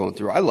I've been going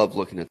through. I love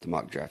looking at the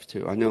mock drafts,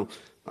 too. I know,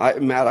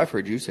 Matt, I've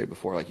heard you say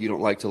before, like, you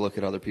don't like to look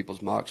at other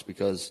people's mocks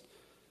because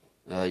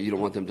you don't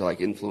want them to,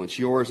 like, influence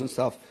yours and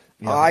stuff.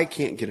 Yeah. I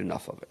can't get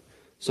enough of it.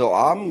 So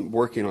I'm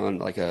working on,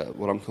 like,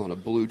 what I'm calling a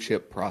blue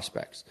chip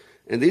prospects.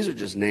 And these are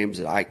just names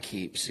that I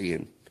keep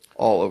seeing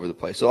all over the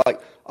place. So,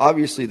 like,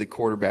 obviously the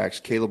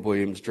quarterbacks, Caleb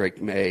Williams,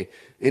 Drake May,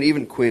 and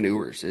even Quinn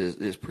Ewers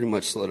is pretty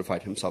much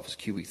solidified himself as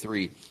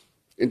QB3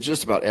 in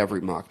just about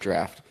every mock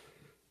draft.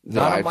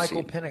 Not a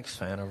Michael Penix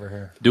fan over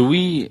here. Do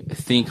we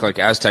think, like,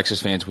 as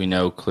Texas fans, we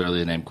know clearly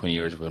the name Quinn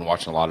Ewers. We've been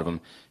watching a lot of them.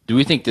 Do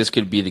we think this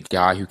could be the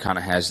guy who kind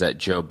of has that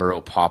Joe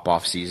Burrow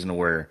pop-off season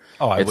where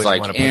it's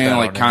like,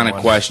 kind of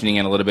questioning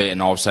it a little bit,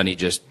 and all of a sudden he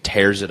just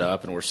tears it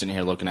up, and we're sitting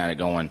here looking at it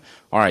going,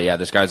 all right, yeah,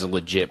 this guy's a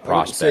legit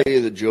prospect. I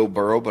wouldn't say the Joe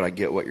Burrow, but I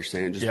get what you're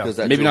saying. Just because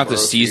that maybe Joe not Burrow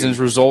the season's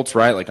results,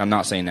 right? Like, I'm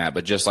not saying that,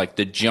 but just like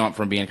the jump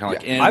from being kind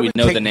of like, we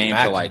know the name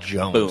to like,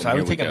 Jones. boom, I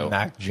would here take we a go.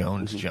 Mac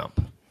Jones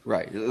jump.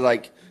 Right.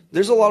 Like,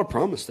 there's a lot of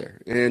promise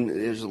there, and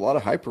there's a lot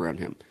of hype around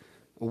him.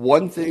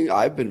 One thing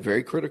I've been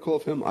very critical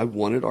of him, I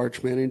wanted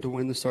Arch Manning to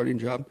win the starting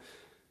job.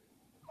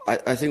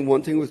 I think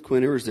one thing with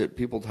Quinn Ewers that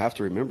people have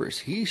to remember is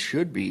he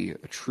should be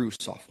a true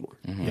sophomore.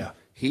 Mm-hmm. Yeah.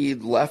 He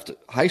left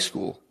high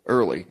school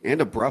early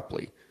and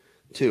abruptly,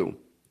 too.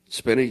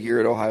 Spent a year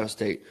at Ohio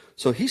State.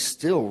 So he's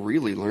still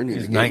really learning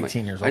He's the game.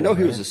 19 years old. I know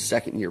he right? was a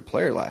second-year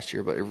player last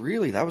year, but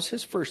really that was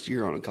his first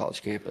year on a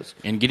college campus.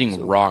 And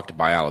getting rocked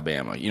by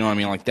Alabama. You know what I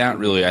mean? Like, that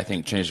really, I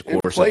think, changed the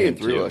And course of playing him,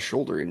 through too. a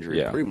shoulder injury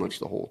Yeah. pretty much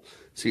the whole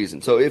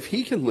season. So if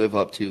he can live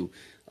up to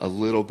a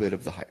little bit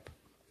of the hype,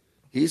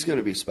 he's going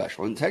to be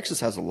special. And Texas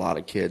has a lot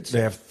of kids.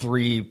 They have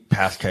 3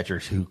 pass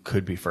catchers who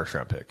could be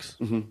first-round picks.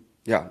 Mm-hmm.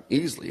 Yeah,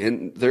 easily.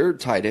 And their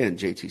tight end,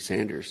 JT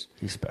Sanders.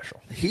 He's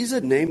special. He's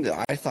a name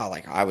that I thought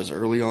like I was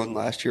early on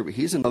last year, but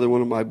he's another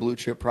one of my blue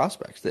chip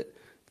prospects that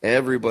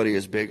everybody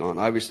is big on.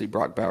 Obviously,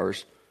 Brock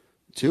Bowers,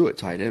 too, at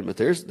tight end. But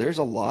there's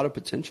a lot of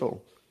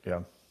potential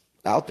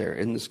out there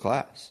in this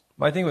class.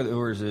 My thing with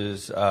Ewers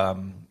is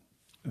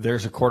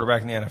there's a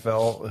quarterback in the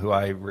NFL who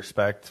I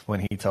respect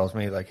when he tells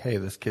me, like, hey,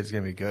 this kid's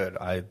going to be good.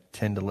 I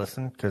tend to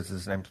listen because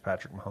his name's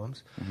Patrick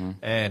Mahomes.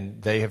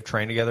 And they have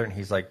trained together, and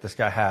he's like, this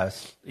guy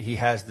has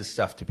the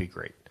stuff to be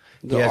great.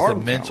 He has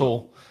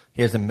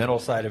the mental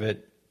side of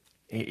it.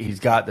 He's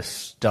got the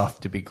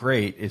stuff to be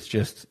great. It's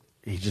just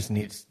he just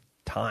needs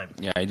time.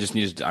 Yeah, he just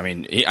needs. I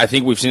mean, I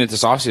think we've seen it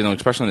this offseason,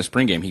 especially in the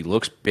spring game. He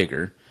looks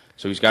bigger,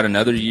 so he's got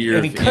another year.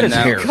 And he cut his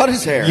hair. Cut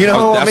his hair. You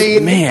know, I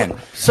mean, man.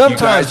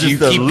 Sometimes you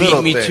just keep the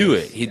little beating me to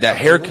things. it. That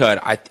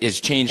haircut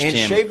has changed And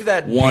him. shaved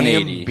that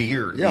 180 damn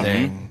beard Yeah.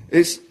 thing.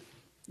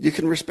 You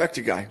can respect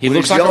a guy. He When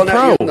looks he's like a yelling at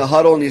pro. you in the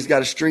huddle and he's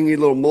got a stringy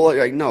little mullet.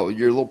 You're like, no,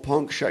 you're a little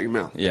punk. Shut your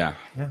mouth. Yeah.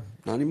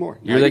 Not anymore.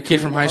 You're Now that kid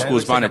from high school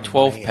who's looks like buying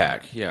a a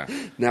 12-pack. Yeah.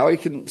 Now he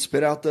can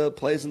spit out the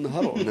plays in the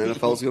huddle, and the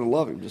NFL's going to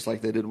love him, just like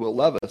they did Will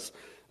Levis.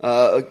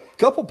 A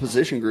couple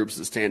position groups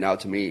that stand out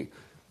to me.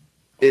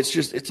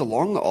 It's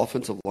along the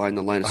offensive line,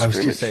 the line of I was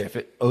going to scrimmage say, if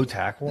it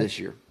O-tackle, this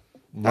year.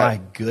 my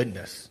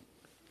goodness.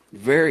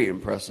 Very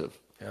impressive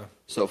Yeah.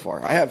 so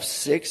far. I have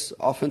 6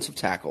 offensive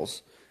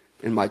tackles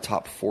in my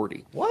top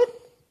 40. What?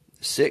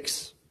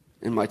 6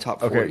 in my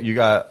top 40. Okay, you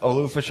got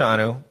Olu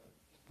Fashanu,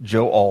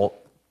 Joe Alt,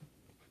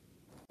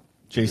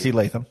 J.C.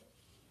 Latham.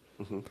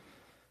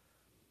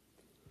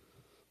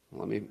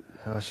 Let me.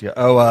 Who else you got?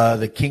 Oh,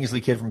 the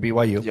Kingsley kid from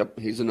BYU. Yep,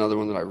 he's another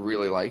one that I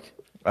really like.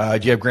 Do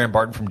you have Graham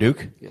Barton from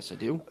Duke? Yes, I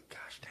do.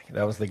 Gosh dang it,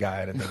 that was the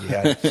guy. I didn't think he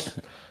had. I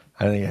didn't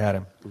think he had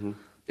him.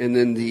 And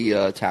then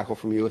the tackle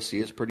from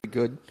USC is pretty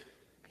good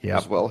Yep.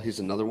 as well. He's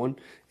another one.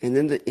 And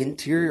then the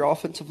interior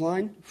offensive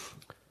line.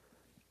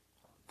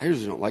 I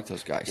usually don't like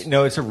those guys.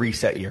 No, it's a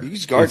reset year.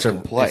 These guards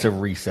can play. It's a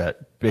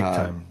reset, big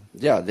time.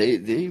 Yeah,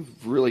 they've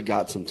really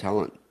got some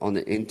talent on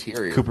the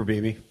interior. Cooper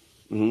Beebe,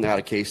 Out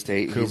of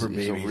K-State. He's a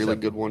Beebe, really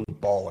good one.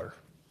 baller.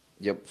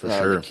 Yep, For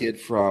sure. The kid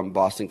from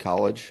Boston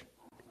College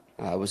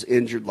was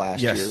injured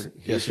last Yes. year.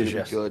 Yes, He's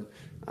yes, good.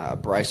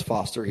 Bryce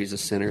Foster, he's a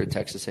center at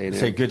Texas A&M.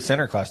 It's a good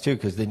center class too,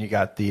 because then you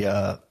got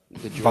the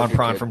Georgia Von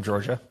Prawn kid. from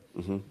Georgia.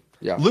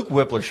 Yeah, Luke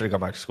Whippler should have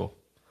gone back to school.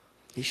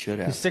 he should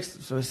have. He's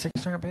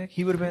sixth round pick.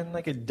 He would have been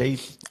like a day.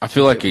 I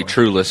feel like a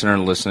true listener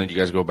listening. You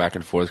guys go back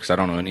and forth because I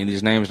don't know any of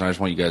these names, and I just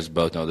want you guys to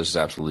both know this is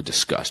absolutely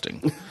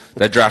disgusting.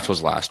 That draft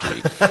was last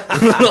week.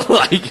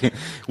 Like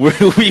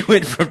we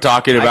went from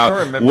talking can about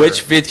remember.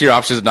 which fifth-year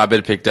options have not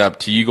been picked up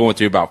to you going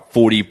through about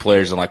 40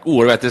 players and like, ooh,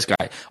 what about this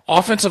guy?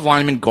 Offensive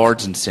lineman,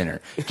 guards, and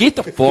center. Get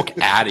the fuck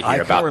out of I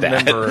here can about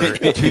remember.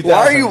 that.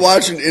 Why are you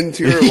watching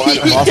interior line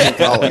of Boston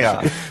College?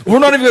 Yeah. We're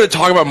not even going to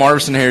talk about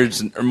Marvin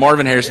Harrison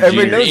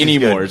Everybody Jr. knows he's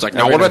anymore. good. It's like,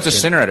 now Everybody what about knows the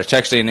he's center at a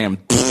Texas A&M?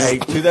 Hey,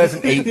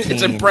 2018.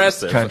 It's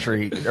impressive.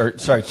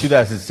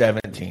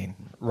 2017.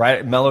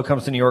 Right, Mello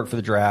comes to New York for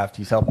the draft.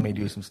 He's helping me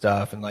do some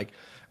stuff, and like,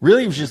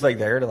 really, he was just like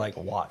there to like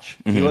watch.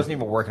 He wasn't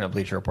even working at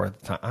Bleacher Report at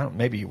the time. I don't.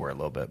 Maybe you were a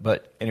little bit,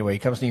 but anyway, he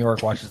comes to New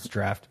York, watches the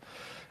draft,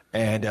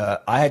 and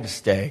I had to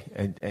stay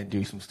and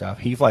do some stuff.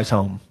 He flies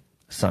home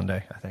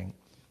Sunday, I think,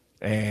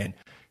 and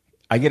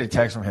I get a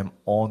text from him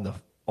on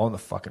the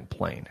fucking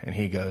plane, and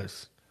he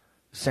goes,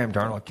 "Sam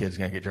Darnold kid's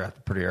gonna get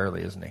drafted pretty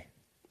early, isn't he?"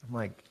 I'm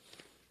like,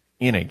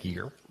 in a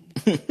year.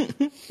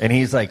 And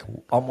he's like,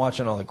 I'm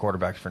watching all the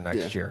quarterbacks for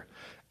next year.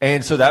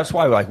 And so that's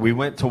why like we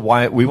went to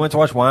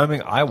watch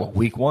Wyoming, Iowa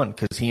week 1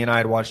 because he and I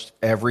had watched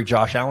every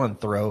Josh Allen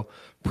throw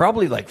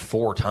probably like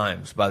 4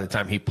 times by the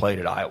time he played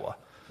at Iowa.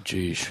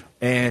 Jeez.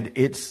 And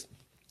it's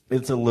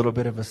a little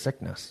bit of a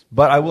sickness.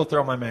 But I will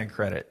throw my man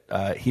credit.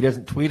 He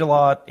doesn't tweet a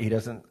lot. He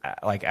doesn't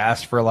like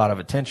ask for a lot of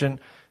attention.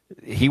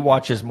 He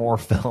watches more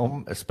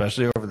film,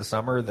 especially over the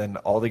summer, than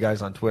all the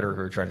guys on Twitter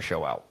who are trying to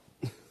show out.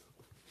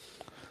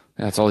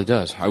 That's all he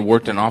does. I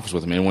worked in an office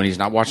with him, and when he's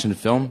not watching the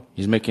film,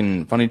 he's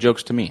making funny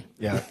jokes to me.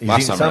 Yeah, he's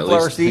Last eating summer, at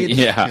sunflower least. seeds.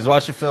 Yeah. He's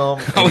watching film.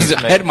 I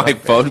had my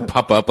phone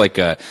pop up like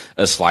a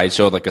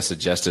slideshow, like a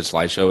suggested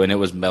slideshow, and it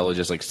was Mello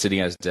just like sitting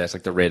at his desk,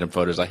 like the random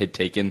photos I had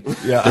taken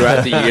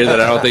throughout the year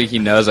that I don't think he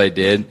knows I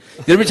did.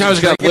 Every time I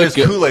was going to look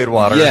his Kool-Aid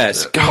water.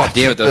 Yes, God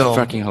damn it, that's Film.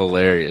 fucking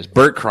hilarious.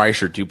 Bert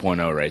Kreischer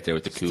 2.0 right there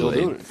with the Still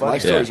doing Kool-Aid. it. My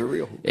stories are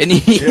real. And he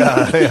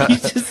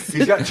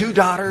He's got 2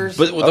 daughters.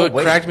 But what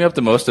cracked me up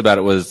the most about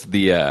it was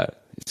the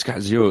it's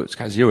got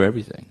zero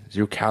everything,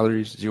 0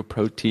 calories, 0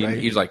 protein. Right.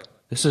 He's like,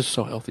 this is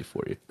so healthy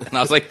for you, and I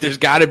was like, there's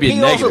got to be a He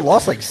negative. also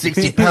lost like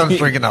 60 pounds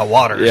drinking that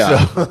water.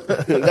 Yeah. So.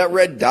 That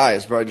red dye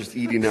is probably just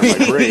eating out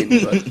my brain.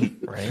 But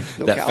Right.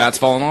 no That calories. fat's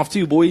falling off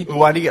too, boy.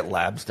 Ooh, I had to get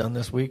labs done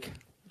this week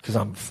because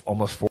I'm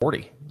almost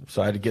 40.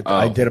 So I had to get.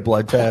 I did a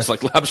blood test.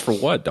 It's like labs for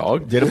what,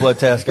 dog? Did a blood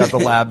test. Got the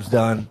labs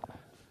done.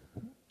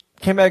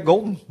 Came back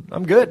golden.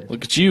 I'm good.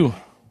 Look at you,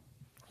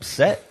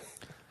 Set.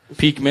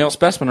 peak male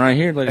specimen right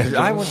here. Ladies and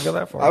I gentlemen. wouldn't go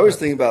that far. I was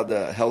thinking about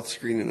the health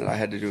screening that I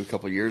had to do a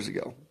couple years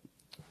ago.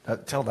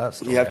 Tell that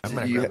story. You have I'm to,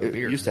 gonna you grab a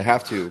beer. used to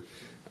have to,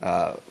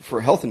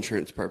 for health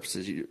insurance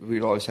purposes,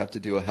 we'd always have to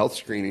do a health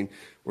screening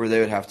where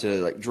they would have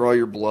to like draw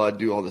your blood,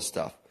 do all this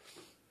stuff.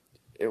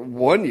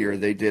 One year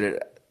they did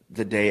it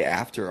the day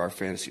after our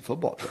fantasy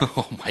football draft.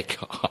 Oh my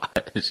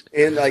gosh.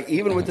 And like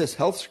even with this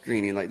health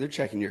screening, like they're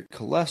checking your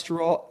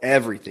cholesterol,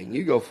 everything.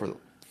 You go for the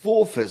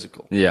full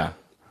physical. Yeah.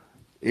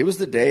 It was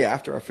the day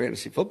after our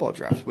fantasy football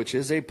draft, which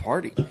is a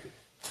party.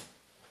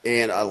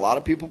 And a lot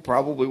of people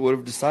probably would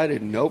have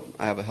decided, nope,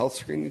 I have a health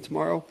screening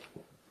tomorrow.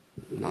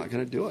 I'm not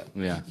going to do it.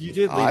 Yeah. You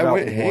did leave I out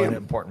went one ham.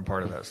 important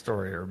part of that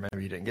story, or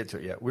maybe you didn't get to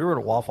it yet. We were at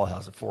a Waffle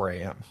House at 4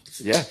 a.m.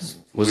 Yes.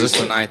 Was this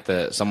the night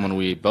that someone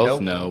we both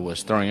Nope. know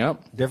was throwing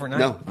up? Different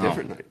night? No,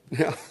 different night.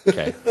 Yeah.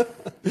 Okay.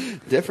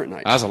 Different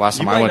night. That was the last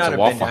You time I might went not to have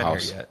Waffle been down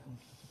House. here yet.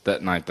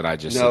 That night that I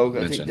just No, I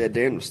mentioned. think that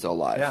Dan was still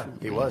alive. Yeah,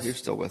 he was. He was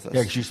still with us. Yeah,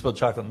 because you spilled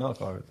chocolate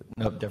milk all over it.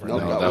 Nope, different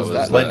No, night. that was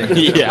that Lyndon.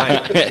 night.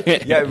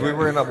 Yeah. Yeah, we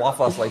were in a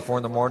Waffle House like 4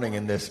 in the morning,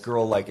 and this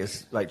girl like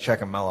is like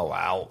checking Mello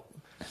out,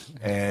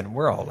 and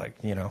we're all like,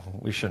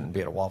 we shouldn't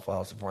be at a Waffle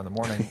House at 4 in the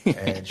morning,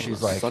 and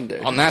she's like, Sunday.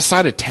 On that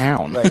side of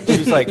town. right,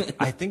 she's like,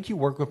 I think you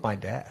work with my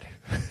dad,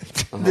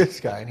 this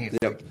guy, and he's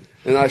Yep.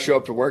 And I show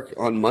up to work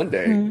on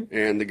Monday,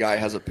 and the guy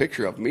has a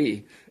picture of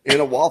me in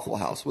a Waffle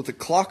House with a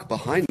clock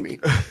behind me.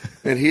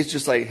 And he's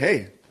just like,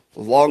 hey,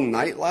 long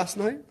night last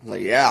night? I'm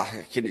like, yeah,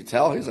 can you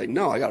tell? He's like,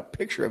 no, I got a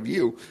picture of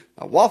you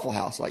at Waffle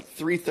House like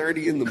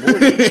 3:30 in the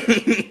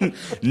morning.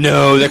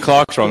 No, that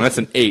clock's wrong. That's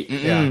an 8.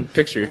 Yeah.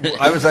 Picture.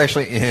 I was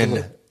actually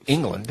in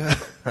England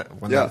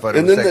when Yeah. that photo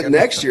And was then the taken.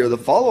 next year, the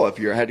follow-up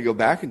year, I had to go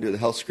back and do the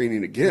health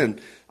screening again.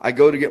 I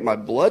go to get my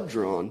blood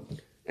drawn,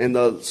 and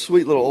the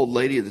sweet little old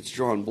lady that's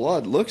drawing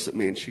blood looks at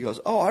me, and she goes,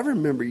 oh, I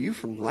remember you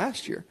from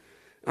last year.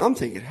 And I'm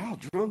thinking, how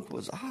drunk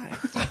was I?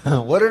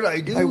 What did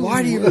I do? Like,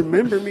 why do you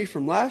remember me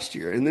from last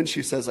year? And then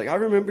she says, like, I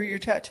remember your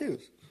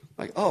tattoos.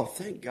 Like, oh,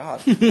 thank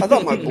God. I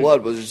thought my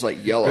blood was just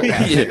like yellow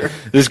last year.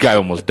 This guy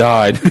almost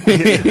died.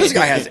 This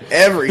guy has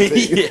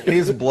everything.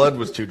 His blood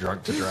was too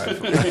drunk to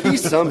drive. He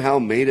somehow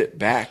made it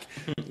back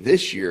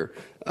this year.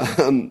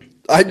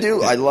 I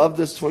do. I love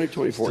this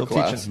 2024 Still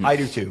class. teaching. I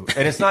do too.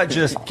 And it's not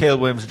just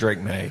Caleb Williams, Drake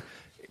May,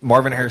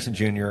 Marvin Harrison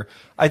Jr.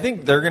 I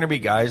think they're going to be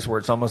guys where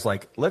it's almost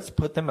like, let's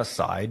put them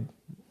aside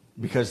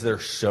because they're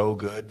so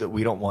good that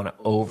we don't want to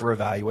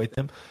over-evaluate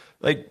them.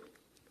 Like,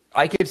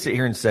 I could sit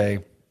here and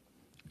say,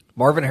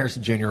 Marvin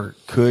Harrison Jr.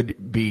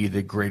 could be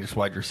the greatest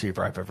wide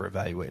receiver I've ever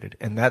evaluated,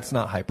 and that's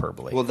not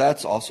hyperbole. Well,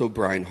 that's also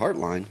Brian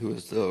Hartline, who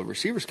is the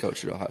receivers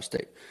coach at Ohio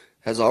State,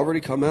 has already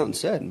come out and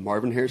said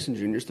Marvin Harrison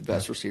Jr. is the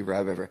best receiver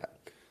I've ever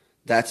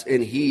had.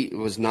 And he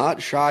was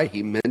not shy.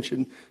 He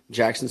mentioned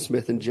Jackson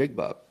Smith and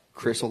Jigba,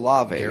 Chris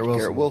Olave,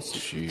 Garrett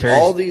Wilson,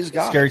 all these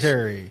guys. Scary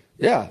Terry.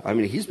 Yeah, I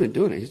mean, he's been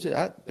doing it. He's been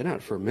at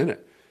it for a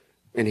minute.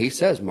 And he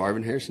says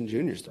Marvin Harrison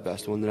Jr. is the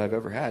best one that I've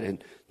ever had.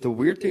 And the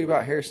weird thing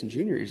about Harrison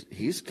Jr. is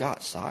he's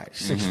got size.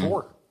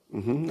 6'4".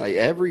 Like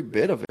every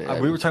bit of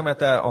it. We were talking about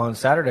that on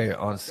Saturday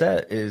on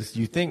set. Is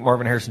you think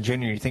Marvin Harrison Jr.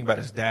 You think about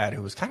his dad,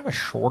 who was kind of a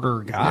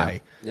shorter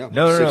guy. Yeah.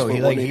 No. 6 He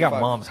foot he got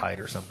 185. mom's height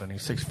or something.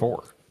 He's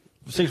 6'4",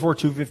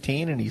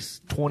 215, and he's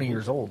 20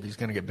 years old. He's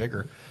going to get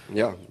bigger.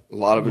 Yeah, a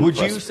lot of Would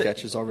you impressive say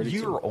sketches already.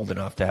 you're old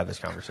enough to have this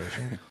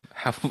conversation?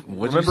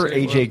 Remember Remember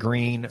AJ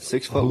Green,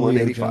 6 foot Julio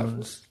 185.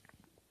 Jones,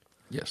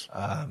 Yes.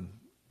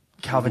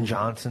 Calvin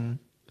Johnson.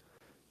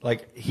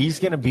 Like he's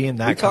going to be in We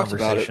that talked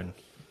about it. conversation.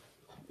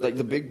 Like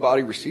the big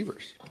body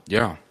receivers.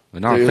 Yeah.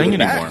 They're not a They're thing in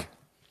the anymore. back.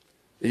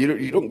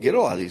 You don't get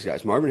a lot of these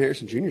guys. Marvin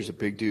Harrison Jr. is a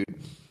big dude.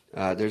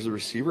 There's a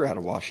receiver out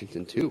of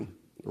Washington too.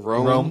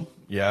 Rome.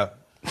 Yeah.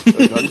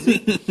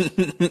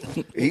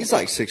 He's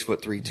like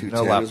 6'3", 210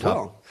 as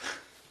laptop.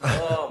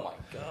 well.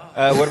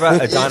 What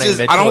about Adonai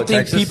Mitchell I don't at think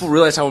Texas? people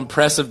realize how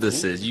impressive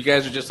this is. You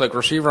guys are just like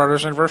receiver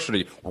at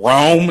University.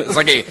 Rome.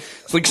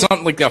 It's like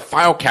something like a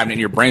file cabinet in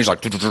your brain is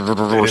like receiver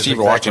exactly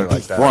watching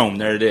like that. Rome.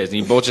 There it is. And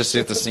you both just sit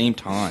at the same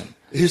time.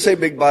 You say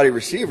big body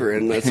receiver,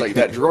 and it's like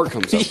that drawer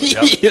comes up.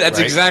 Yeah, that's right.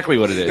 exactly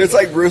what it is. It's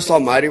like Bruce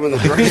Almighty when the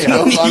drawer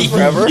goes on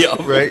forever. Yeah.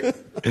 Right.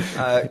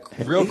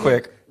 Real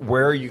quick,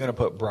 where are you going to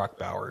put Brock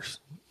Bowers?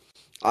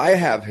 I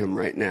have him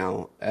right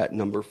now at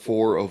number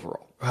 4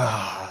 overall.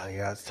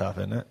 Yeah, it's tough,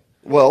 isn't it?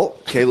 Well,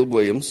 Caleb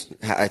Williams,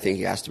 I think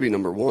he has to be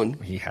number 1.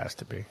 He has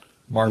to be.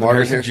 Marvin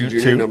Harrison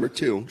Jr. number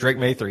 2. Drake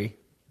May 3.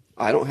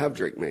 I don't have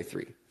Drake May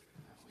 3.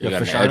 You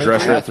got an Fashanu? edge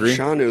rusher I at have 3.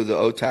 Shanu, the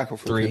O tackle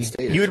from 3. Penn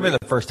State. He would have been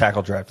at the first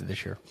tackle drafted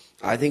this year.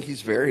 3. I think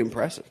he's very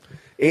impressive.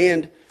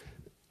 And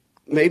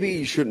maybe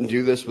you shouldn't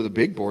do this with a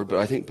big board, but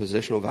I think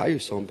positional value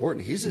is so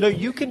important. No,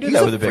 you can do he's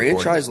that with a big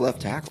board. franchise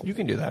left tackle. You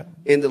can do that.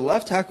 And the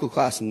left tackle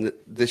class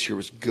this year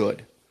was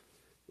good.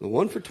 The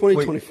one for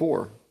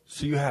 2024,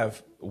 So you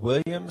have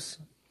Williams,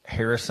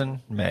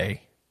 Harrison,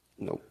 May,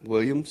 no,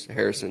 Williams,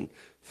 Harrison,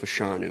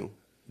 Fashanu,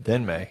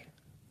 then May.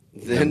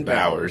 then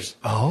Bowers,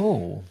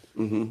 Oh.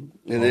 and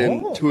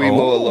then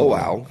Tuimo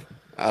Aloau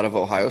out of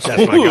Ohio State.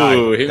 That's my guy.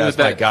 Ooh, hit me That's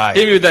with my that guy.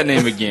 Hit me with that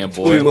name again,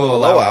 boy. Tuimo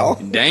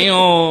Aloau.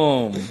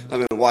 Damn.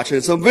 I've been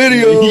watching some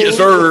videos. Yes,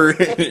 sir.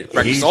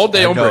 Practice all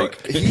day on I know.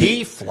 break.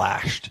 He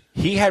flashed.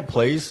 He had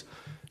plays.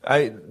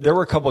 There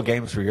were a couple of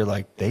games where you're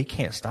like, they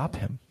can't stop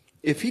him.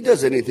 If he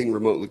does anything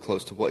remotely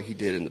close to what he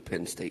did in the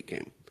Penn State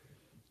game,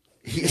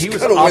 he's He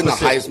was going to win the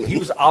opposite. Heisman. He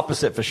was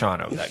opposite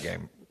Fashanu that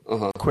game.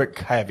 Quick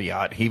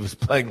caveat: he was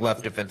playing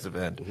left defensive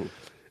end.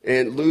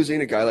 And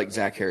losing a guy like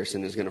Zach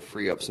Harrison is going to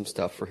free up some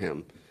stuff for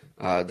him.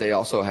 They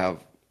also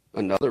have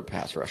another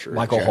pass rusher,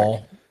 Michael Jack.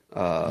 Hall,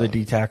 the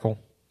D tackle.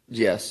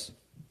 Yes.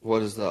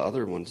 What is the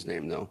other one's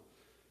name, though?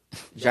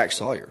 Jack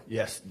Sawyer.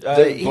 Yes.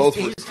 They both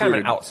He's kind of recruited-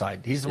 an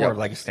outside. He's more of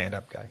like a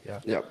stand-up guy. Yeah.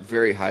 Yeah,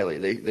 very highly.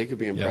 They could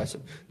be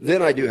impressive.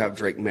 Then I do have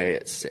Drake May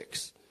at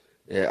 6.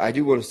 Yeah, I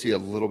do want to see a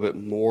little bit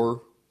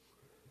more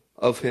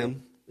of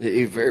him.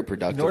 He's very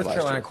productive North last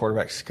Carolina year.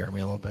 quarterbacks scare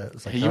me a little bit.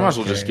 It's like, Hey, you might as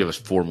well okay. just give us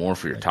 4 more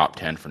for your top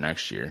 10 for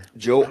next year.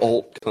 Joe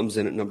Alt comes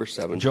in at number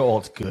 7. Joe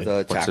Alt's good.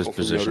 The What's his tackle from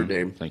position? Notre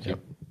Dame. Thank you.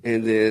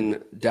 And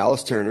then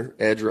Dallas Turner,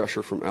 edge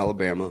rusher from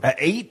Alabama. At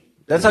 8?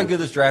 That's how good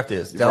this draft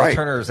is. Dallas Right.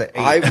 Turner is at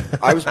 8.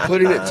 I was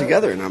putting it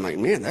together, and I'm like,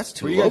 man, that's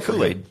too Where you low got for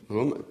Kool-Aid?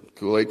 him.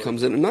 Kool-Aid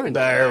comes in at 9.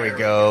 There we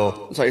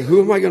go. It's like,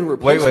 who am I going to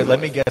replace Wait, him let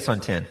with? me guess on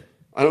 10.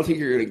 I don't think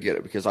you're going to get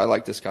it because I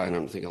like this guy, and I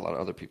don't think a lot of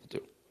other people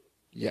do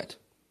yet.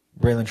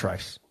 Braylon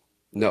Trice.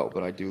 No,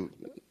 but I do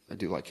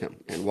like him.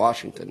 And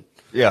Washington.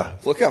 Yeah.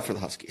 Look out for the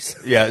Huskies.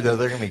 Yeah, no,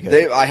 they're going to be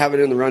good. I have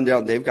it in the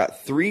rundown. They've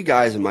got 3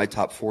 guys in my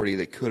top 40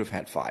 that could have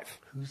had 5.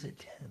 Who's at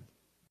 10?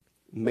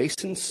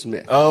 Mason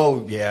Smith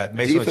Oh, yeah.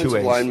 Mason with Defensive 2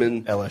 A's.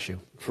 lineman. LSU.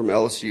 from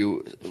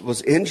LSU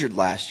was injured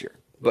last year,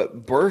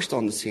 but burst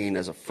on the scene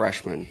as a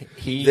freshman.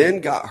 He- then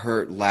got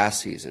hurt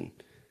last season.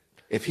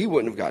 If he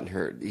wouldn't have gotten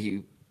hurt,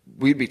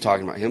 we'd be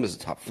talking about him as a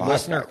top 5.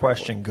 Listener back.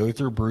 question: go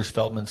through Bruce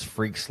Feldman's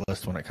freaks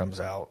list when it comes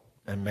out,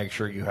 and make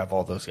sure you have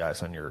all those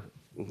guys on your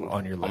list.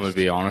 I'm going to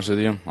be honest with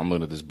you. I'm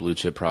looking at this blue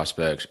chip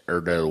prospects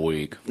every day of the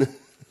week.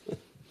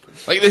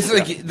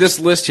 This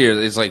list here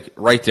is like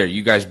right there.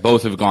 You guys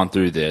both have gone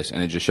through this,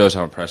 and it just shows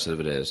how impressive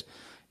it is.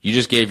 You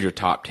just gave your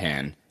top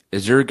 10.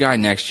 Is there a guy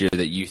next year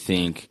that you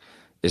think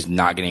is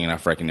not getting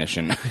enough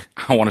recognition?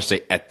 I want to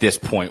say at this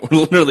point, we're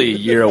literally a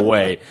year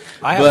away.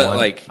 I have but one.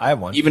 like, I have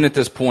one. Even at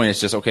this point,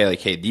 it's just okay. Like,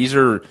 hey, these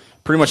are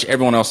pretty much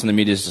everyone else in the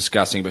media is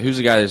discussing. But who's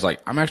the guy that's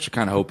like, I'm actually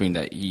kind of hoping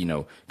that he,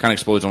 kind of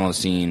explodes on the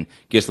scene,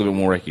 gets a little bit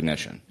more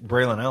recognition.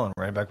 Braylon Allen,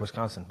 right back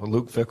Wisconsin, with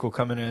Luke Fickle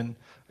coming in,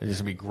 it's going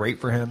to be great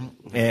for him.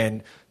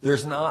 And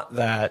there's not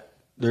the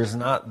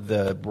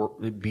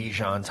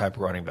Bijan type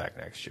running back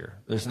next year.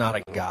 There's not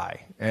a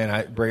guy, and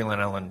Braylon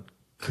Allen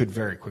could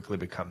very quickly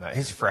become that.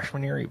 His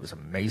freshman year, he was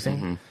amazing.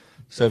 Mm-hmm.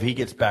 So if he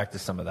gets back to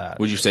some of that,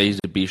 Would you say he's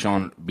a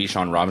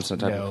Bijan Robinson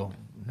type? no.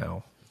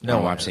 No,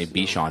 one I'm is. saying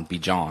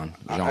Bijan.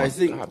 I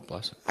think God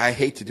bless him. I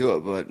hate to do it,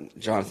 but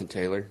Jonathan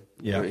Taylor.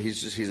 Yeah.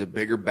 He's a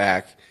bigger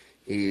back.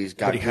 He's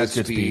got But he has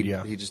good good speed,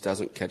 yeah. He just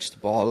doesn't catch the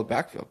ball in the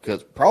backfield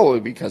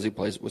because he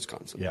plays at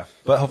Wisconsin. Yeah,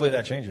 but hopefully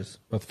that changes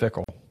with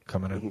Fickle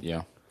coming in.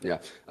 Yeah. Yeah.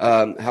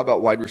 How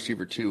about wide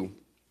receiver 2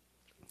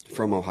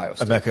 from Ohio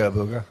State? Emeka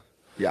Abuga.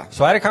 Yeah.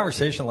 So I had a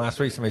conversation last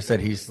week. Somebody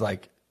said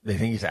they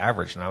think he's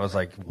average, and I was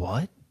like,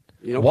 what?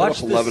 You know, Watch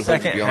put up the 1,100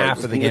 second yards.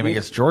 half of the game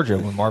against Georgia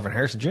when Marvin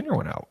Harrison Jr.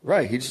 went out.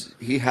 Right.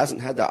 He hasn't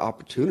had that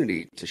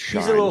opportunity to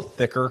shine. He's a little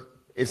thicker.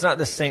 It's not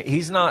the same.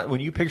 He's not, when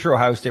you picture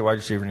Ohio State wide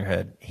receiver in your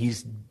head,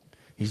 he's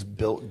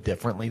built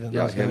differently than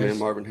those him guys. and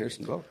Marvin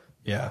Harrison both.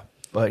 Yeah,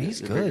 but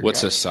he's good.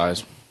 What's his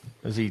size?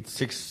 Is he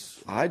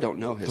 6'3", I don't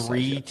know his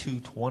size yet.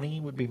 220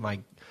 would be my.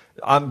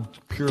 I'm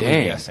purely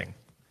Dang. guessing.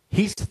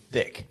 He's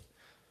thick.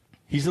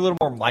 He's a little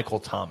more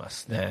Michael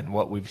Thomas than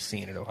what we've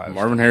seen at Ohio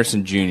Marvin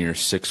Harrison Jr.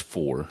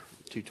 6'4".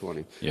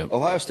 220. Yep.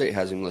 Ohio State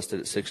has him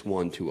listed at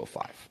 6'1",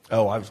 205. State.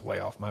 Oh, I was way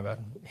off. My bad.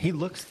 He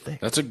looks thick.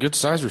 That's a good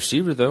size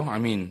receiver, though. I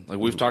mean, like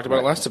we've talked about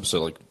it last episode.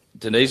 Like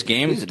today's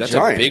game, He's that's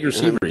giant. a big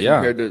receiver. Yeah.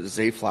 Compared to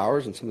Zay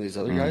Flowers and some of these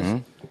other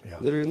guys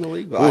that are in the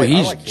league. But Oh, I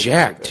he's like him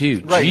jacked quite a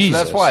bit. too. Right, Jesus.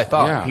 so that's why I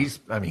thought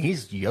Yeah.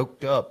 he's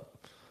yoked up.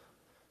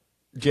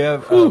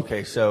 Jeff,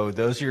 okay, so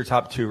those are your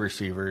top 2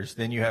 receivers.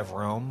 Then you have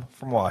Rome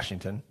from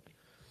Washington,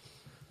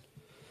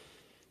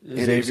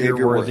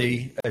 Xavier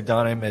Worthy,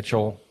 Adonai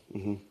Mitchell.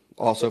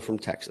 Also from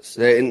Texas.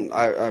 And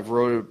I've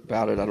wrote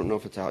about it. I don't know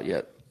if it's out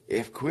yet.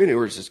 If Quinn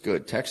Ewers is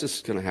good, Texas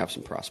is going to have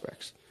some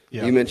prospects.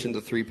 Yeah. You mentioned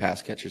the 3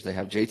 pass catchers. They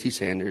have J.T.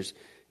 Sanders,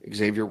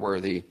 Xavier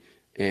Worthy,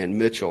 and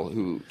Mitchell,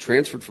 who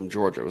transferred from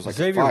Georgia. It was like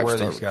Xavier a 5-star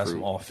Worthy's got recruit.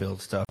 some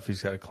off-field stuff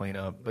he's got to clean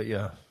up, but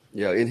yeah.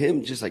 Yeah, and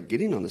him just like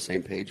getting on the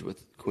same page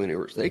with Quinn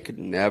Ewers. They could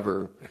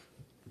never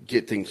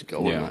get things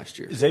going Yeah. last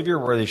year. Xavier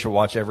Worthy should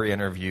watch every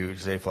interview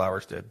Zay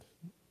Flowers did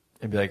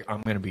and be like,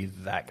 I'm going to be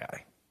that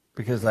guy.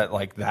 Because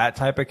that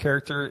type of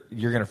character,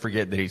 you're going to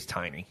forget that he's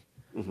tiny.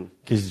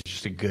 Because he's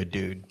just a good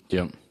dude.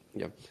 Yep.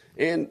 Yeah.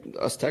 And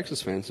us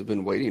Texas fans have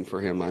been waiting for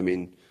him. I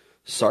mean,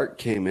 Sark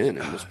came in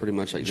and was pretty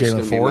much like, this is Jalen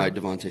going to be Ford? my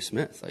Devontae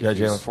Smith. Like, You got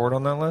he's- Jalen Ford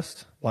on that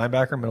list?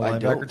 Linebacker, middle I linebacker,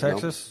 don't know.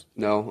 Texas?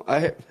 No,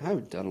 I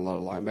haven't done a lot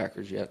of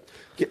linebackers yet.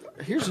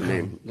 Here's a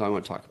name that I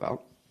want to talk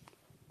about.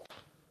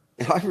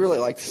 And I really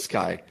like this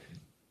guy.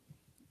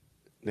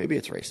 Maybe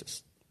it's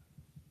racist.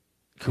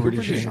 Cooper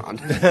DeJean.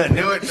 DeJean.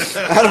 Knew it.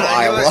 Out of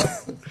Iowa.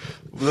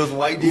 Those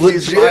white DBs from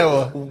Legit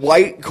Iowa.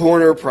 white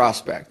corner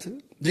prospect.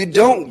 You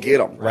don't get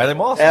him. Riley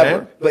Moss, ever.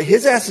 man. But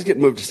his ass is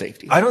getting moved to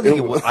safety. I don't think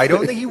he will. I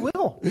don't think he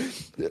will.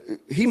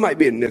 He might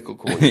be a nickel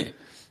corner.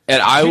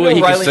 At Iowa, he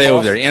can Riley stay over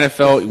Moss- there.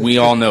 NFL, we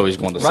all know he's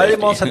going to Riley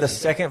safety. Moss had the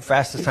second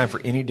fastest time for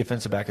any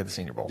defensive back at the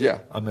Senior Bowl. Yeah.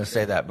 I'm going to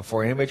say that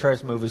before anybody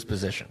tries to move his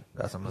position.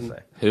 That's what I'm going to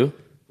say. Who?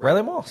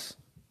 Riley Moss.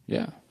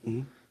 Yeah.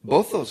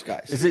 Both those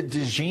guys. Is it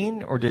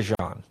DeJean or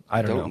Dijon?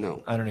 I don't Don't know.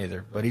 know. I don't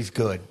either. But he's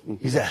good.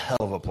 He's a hell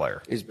of a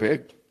player. He's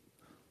big.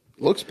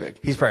 looks big.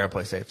 He's probably gonna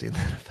play safety in the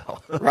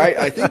NFL. Right?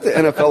 I think the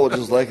NFL will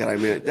just like it. I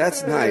mean,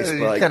 that's nice, but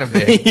like, kind of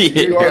big.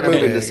 you are kinda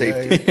moving big. to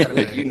safety.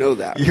 Like, you know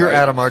that. You're right?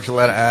 Adam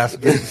Archuleta ass.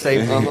 Get to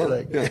safety.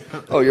 Like, Yeah.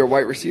 Oh, you're a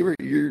white receiver?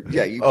 You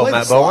play Matt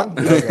the slot.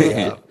 Bowen? Okay,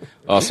 yeah.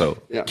 Also,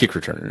 Yeah. kick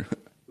returner.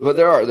 But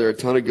there are a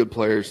ton of good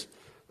players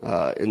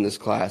in this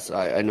class.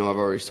 I know I've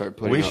already started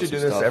putting We out should some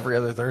do this stuff. every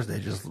other Thursday.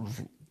 Just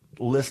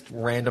list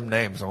random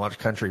names and watch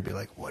country. Be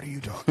like, what are you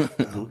talking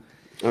about?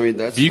 I mean,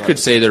 that's If you right. could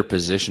say their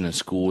position in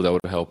school, that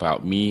would help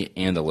out me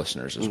and the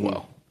listeners as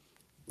well.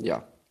 Yeah.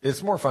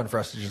 It's more fun for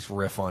us to just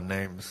riff on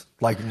names.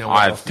 Like no one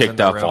else I've is in picked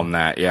the up room. on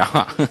that.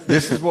 Yeah.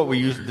 This is what we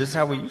used. This is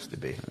how we used to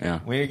be. Yeah.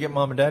 We need to get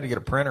mom and dad to get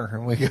a printer,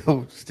 and we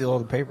go steal all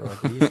the paper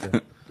like we used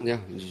to. Yeah,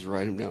 and just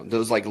write them down.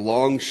 Those like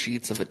long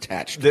sheets of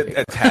attached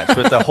paper. Attached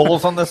with the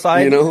holes on the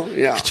side. You know?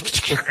 Yeah.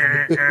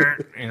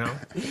 You know.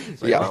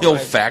 Yeah. The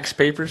old fax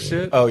paper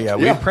shit. Oh yeah,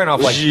 we Yeah. print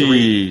off like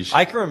three. Jeez.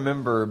 I can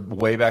remember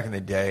way back in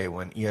the day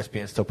when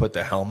ESPN still put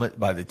the helmet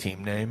by the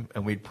team name,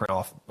 and we'd print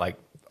off like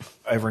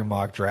every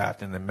mock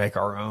draft and then make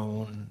our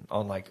own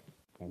on like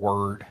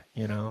Word.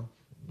 You know,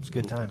 it's a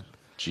good time.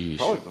 Jeez.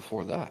 Probably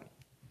before that.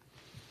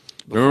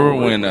 Remember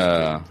Before when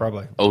Word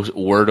Probably.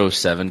 Word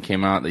 07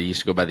 came out? They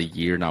used to go by the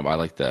year, not by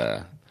like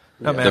the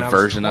No, man, the I was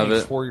version of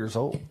it. 4 years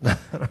old.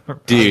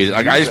 Dude,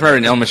 like I just remember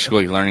in elementary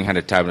school learning how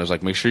to type, and I was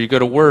like, make sure you go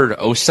to Word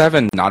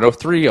 07, not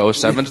 03.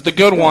 07's the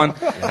good one.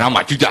 And I'm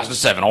like,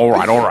 2007, all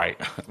right.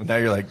 Now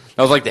you're like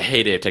That was like the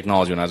heyday of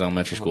technology when I was in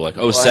elementary school. Like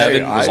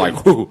 07 was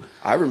like, whoo.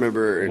 I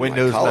remember in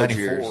Windows my college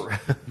 94. years,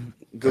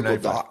 Google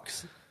 95.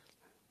 Docs.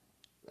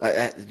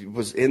 I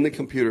was in the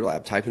computer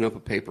lab typing up a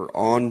paper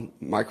on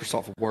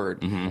Microsoft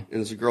Word, and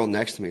there's a girl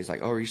next to me. He's like,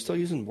 "Oh, are you still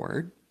using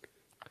Word?"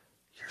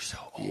 You're so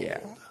old. Yeah.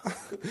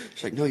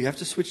 She's like, "No, you have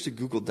to switch to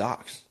Google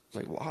Docs." I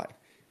was like, "Why?"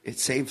 It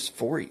saves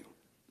for you.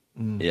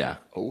 Yeah.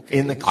 Okay.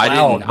 In the I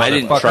cloud,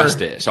 didn't motherfucker.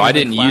 trust it, so I In the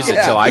didn't use it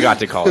cloud. until I got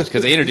to college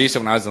because they introduced it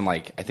when I was in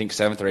like I think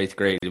 7th or 8th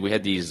grade. We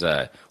had these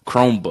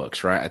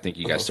Chromebooks, right? I think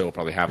you guys still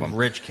probably have them.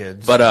 Rich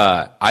kids. But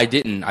I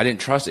didn't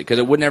trust it because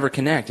it would never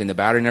connect and the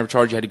battery never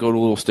charged. You had to go to a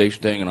little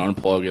station thing and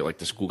unplug it. Like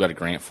the school got a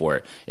grant for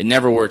it. It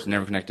never worked. It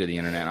never connected to the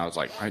internet. And I was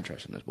like, I ain't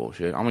trusting this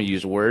bullshit. I'm gonna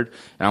use Word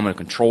and I'm gonna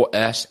Control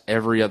S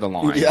every other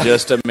line Yeah.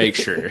 just to make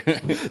sure.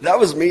 That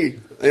was me.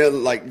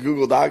 Like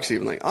Google Docs,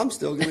 even like I'm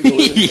still gonna go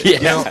in. Yeah. You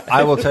know,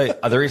 I will tell you,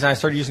 the reason I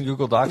started using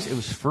Google Docs, it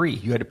was free.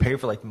 You had to pay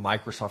for like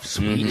Microsoft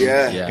Suite.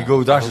 Yeah. Yeah. And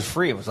Google Docs was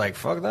free. It was like,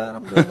 fuck that.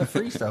 I'm doing the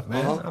free stuff,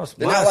 man. I was,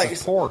 And mine I, like,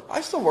 was poor.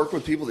 I still work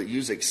with people that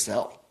use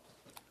Excel.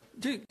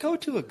 Dude, go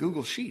to a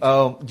Google Sheet.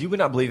 You would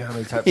not believe how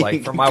many times,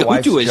 like, for my Go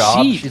wife's to a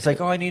job, sheet. she's like,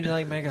 oh, I need to,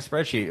 like, make a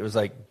spreadsheet. It was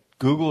like,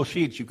 Google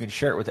Sheets, you can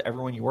share it with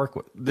everyone you work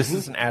with. This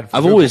is an ad for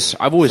I've Google. always It's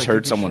like,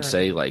 heard you someone can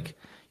share say like,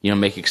 you know,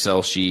 make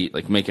Excel sheet,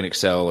 like make an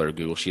Excel or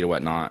Google sheet or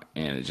whatnot,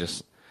 and it's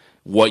just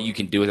what you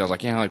can do with it. I was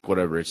like, yeah, like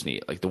whatever, it's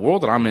neat. Like the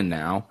world that I'm in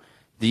now,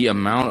 the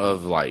amount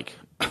of like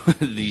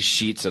these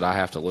sheets that I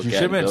have to look You at.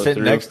 should have and been go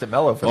sitting through. next to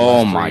Mello for the Oh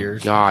last 3 my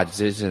years. god, it's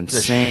The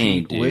insane,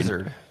 sheet dude.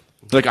 wizard.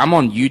 Like I'm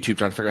on YouTube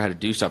trying to figure out how to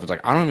do stuff. It's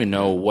like I don't even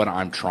know what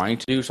I'm trying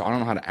to do, so I don't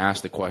know how to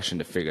ask the question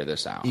to figure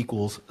this out.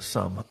 Equals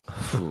sum.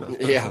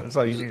 Yeah, That's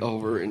all you just need.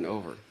 over and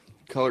over.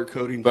 Color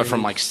coding, But from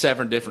games. like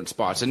 7 different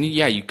spots, and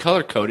yeah, you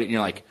color code it, and you're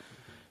like,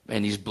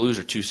 man, these blues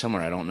are too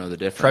similar. I don't know the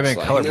Try difference. being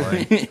Like-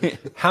 colorblind.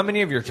 How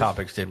many of your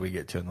topics did we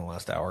get to in the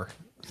last hour?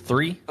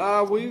 3?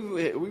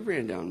 we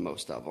ran down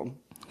most of them.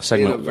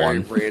 Segment in a very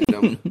one.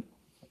 random,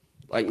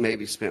 like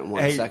maybe spent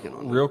 1 second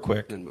on it, real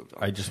quick, then moved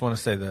on. I just want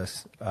to say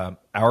this.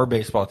 Our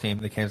baseball team,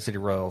 the Kansas City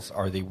Royals,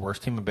 are the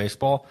worst team of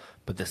baseball,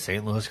 but the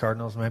St. Louis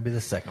Cardinals may be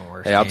the second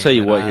worst. Hey, I'll team, tell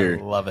you and what I here.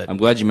 love it. I'm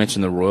glad you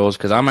mentioned the Royals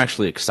because I'm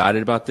actually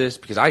excited about this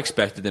because I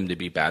expected them to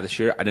be bad this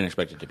year. I didn't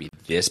expect it to be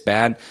this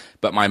bad,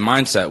 but my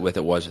mindset with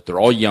it was they're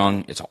all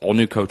young. It's all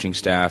new coaching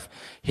staff,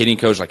 hitting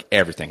coach, like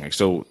everything. Like,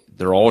 so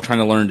they're all trying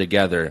to learn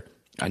together.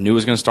 I knew it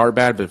was going to start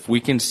bad, but if we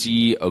can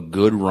see a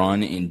good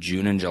run in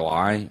June and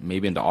July,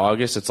 maybe into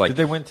August, it's like Did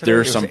they win today?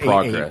 there's It some was 8-8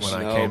 progress.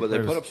 when I No, came. but they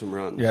There put was- up some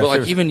runs. Yeah, But like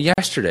there's- even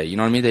yesterday, you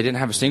know what I mean? They didn't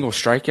have a single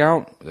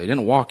strikeout. They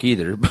didn't walk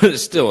either, but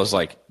still, it's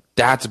like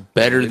that's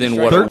better than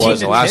what it 13 was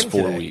the and last 10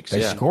 4 today. weeks.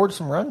 They Yeah. scored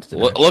some runs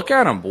today. Look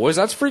at him, boys.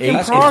 That's freaking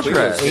That's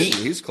progress.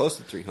 He's close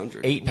to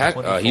 300. 8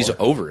 He's 24.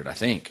 over it, I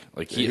think.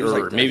 Like he was or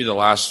like that. maybe the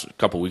last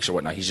couple weeks or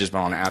whatnot. He's just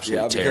been on an absolute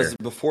Yeah, tear. because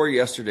before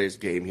yesterday's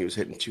game, he was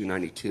hitting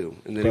 292,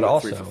 and then he But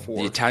went 3 also, for 4.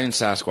 The Italian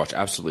Sasquatch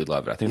absolutely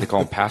love it. I think they call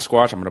him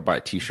Pasquatch. I'm going to buy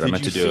a T-shirt. I Did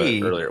meant you to do see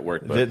it earlier at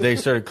work, but that they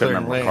started couldn't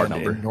clearing remember my card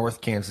land number. in North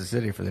Kansas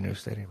City for the new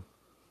stadium?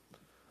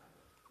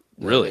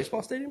 Really?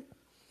 Baseball stadium?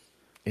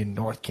 In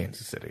North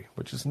Kansas City,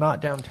 which is not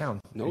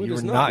downtown. No, it You're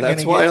is not. gonna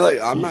That's why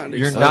get- I'm not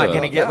You're excited not about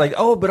going to get that. like,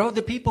 oh, but all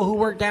the people who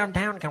work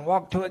downtown can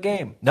walk to a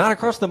game. Not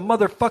across the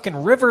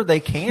motherfucking river, they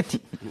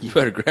can't. You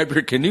better grab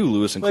your canoe,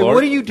 Lewis and Like, Clark.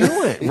 what are you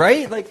doing,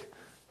 right? Like,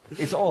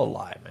 it's all a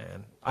lie,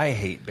 man. I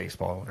hate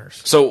baseball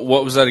owners. So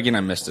what was that again?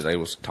 I missed it. I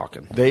was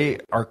talking. They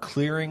are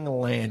clearing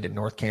land in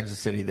North Kansas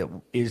City that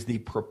is the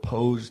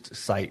proposed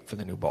site for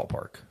the new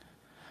ballpark.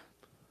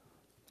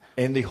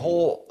 And the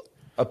whole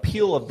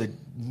appeal of the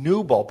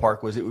new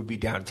ballpark was it would be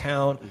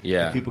downtown.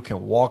 Yeah. and people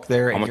can walk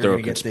there. I'm And going to you're throw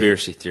a gonna get the-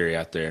 conspiracy theory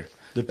out there.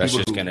 That's people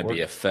just who going to be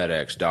a work-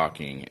 FedEx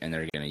docking, and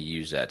they're going to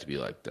use that to be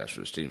like, that's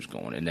where the stadium's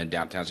going. And then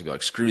downtown's going to be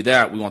like, screw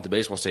that. We want the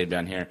baseball stadium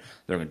down here.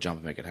 They're going to jump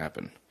and make it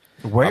happen.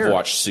 Where? I've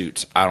watched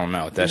Suits. I don't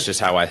know. That's just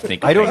how I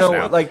think. I don't things know,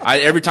 now. like-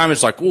 every time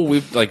it's like, well,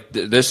 we've like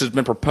this has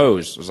been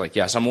proposed. It's like,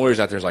 yeah, some lawyers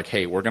out there's like,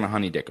 hey, we're going to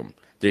honey dick them.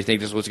 Do you think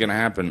this is what's going to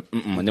happen?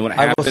 Mm-mm. And then when it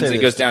I will happens, say it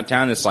this. goes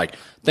downtown. It's like,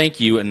 thank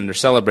you, and then they're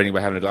celebrating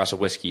by having a glass of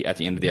whiskey at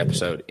the end of the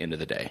episode, end of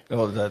the day.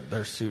 Oh,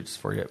 there's suits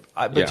for you.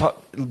 But Yeah.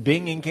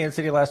 being in Kansas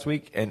City last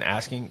week and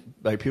asking,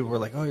 like, people were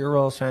like, "Oh, you're a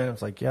Royals fan." I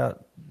was like, "Yeah,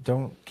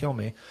 don't kill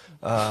me."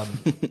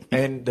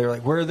 And they're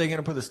like, "Where are they going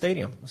to put the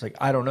stadium?" I was like,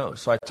 "I don't know."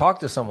 So I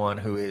talked to someone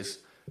who is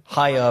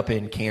high up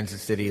in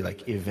Kansas City,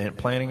 like event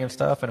planning and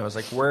stuff, and I was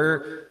like,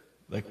 "Where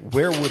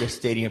would a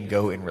stadium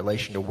go in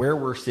relation to where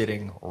we're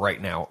sitting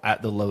right now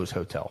at the Lowe's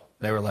Hotel?"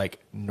 They were like,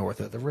 "North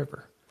of the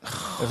river."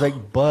 I was like,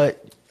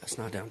 "But That's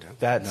not downtown.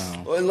 that's."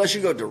 Well, unless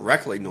you go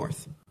directly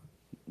north.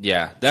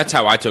 Yeah, that's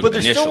how I took But it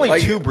there's initially. still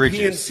like two bridges.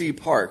 PNC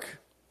Park,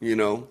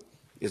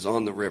 is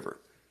on the river.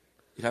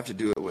 You'd have to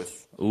do it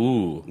with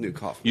Ooh. New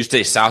Coffee. You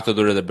stay south of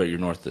the river, but you're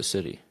north of the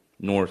city.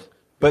 North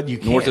But you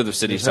can't. north of the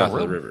city, There's no south of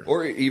the room. river.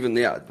 Or even,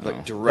 like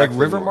Like directly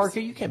River north.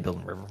 Market, you can't build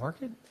in River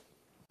Market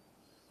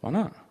Why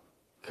not?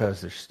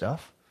 because there's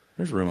stuff.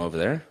 There's room over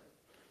there.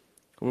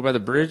 Over by the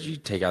bridge, you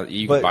take out.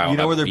 You But can buy all you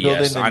know that where they're BS.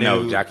 building the I know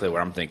new- exactly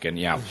what I'm thinking.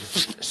 Yeah,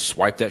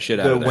 swipe that shit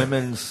out The of there.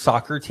 women's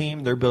soccer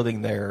team, they're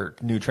building their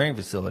new training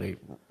facility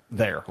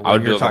there. I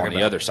would You're build talking on the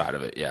about. other side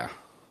of it. Yeah,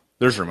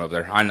 there's room over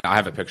there. I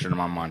have a picture in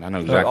my mind. I know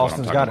Oh, exactly what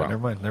Austin's I'm got talking it. about.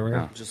 Never mind. There we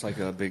go. Just like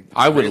a big.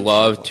 I would ranch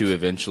love house. to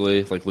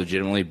eventually, like,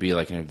 legitimately be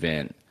like an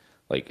event,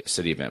 like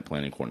city event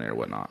planning coordinator, or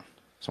whatnot,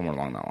 somewhere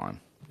along that line.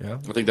 Yeah.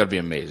 I think that'd be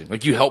amazing.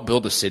 Like, you help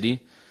build a city.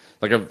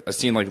 Like, I've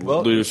seen like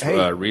Well, loose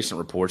hey. recent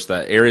reports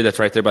that area that's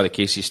right there by the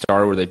KC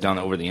Star where they've done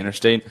it over the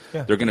interstate.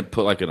 Yeah. They're gonna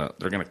put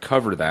they're gonna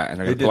cover that and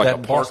they're They gonna did put like that a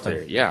in park Boston.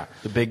 there. Yeah.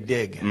 The Big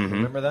Dig.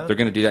 Remember that? They're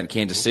going to do that in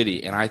Kansas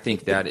City, and I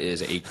think that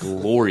is a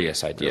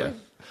glorious idea.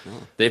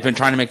 They've been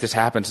trying to make this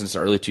happen since the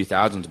early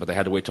 2000s, but they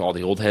had to wait till all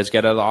the old heads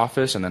get out of the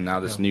office, and then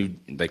now this new,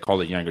 they call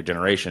it younger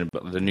generation,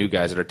 but the new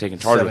guys that are taking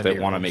charge of it 70-year-olds.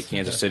 want to make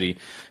Kansas City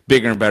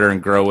bigger and better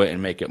and grow it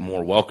and make it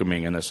more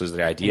welcoming, and this is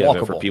the idea of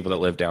it for Walkable. people that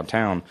live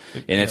downtown,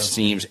 and it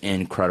seems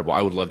incredible.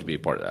 I would love to be a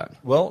part of that.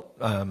 Well,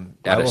 I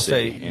At a will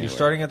city, say anyway. you're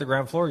starting at the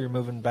ground floor. You're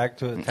moving back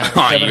to a town of You got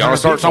 700 to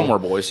start people. somewhere,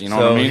 boys. You know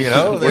So, what I mean? you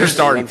know, We're there's-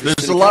 starting.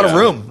 There's a lot of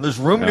room. There's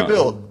room Yeah. to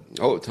build.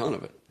 Oh, a ton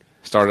of it.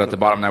 Started at the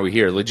bottom, now we're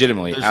here,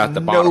 legitimately There's at the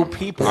no bottom.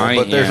 people, I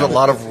but there's a am-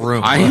 lot of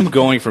room. I am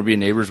going from being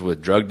neighbors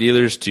with drug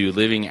dealers to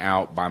living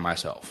out by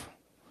myself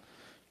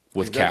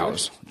with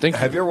cows. Thank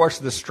Have you. you ever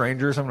watched The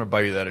Strangers? I'm going to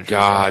buy you that. at your,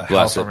 God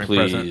bless it. housewarming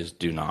present. Please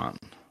do not.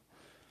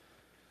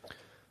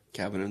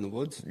 Cabin in the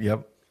woods.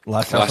 Yep.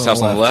 Last Last house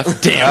house on the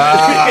left.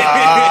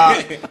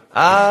 Damn it.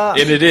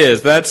 And it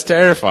is. That's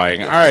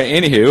terrifying. All right.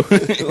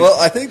 Anywho, Well,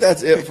 I think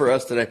that's it for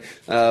us today.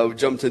 We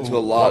jumped into a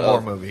lot One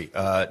of. more movie.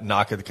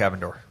 Knock at the Cabin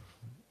Door.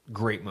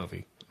 Great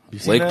movie. You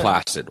seen Lake that?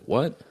 Placid.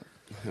 What?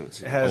 It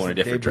has Going a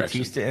Dave different direction.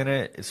 Bautista in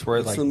it. It's where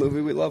What's like the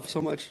movie we love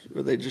so much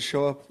where they just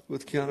show up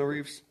with Keanu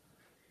Reeves?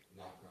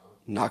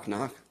 Knock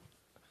Knock.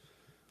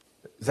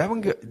 is that one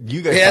good?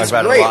 You guys Yeah, talk it's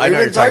about great. it a lot. I We've know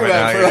been you're talking talking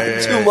about it about for it.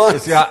 like Yeah, 2 months.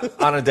 It's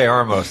got Ana de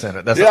Armas in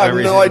it. That's Yeah, the I have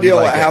only no reason we idea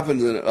like what it.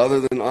 happens in it other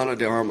than Ana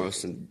de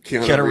Armas and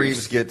Keanu, Keanu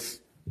Reeves gets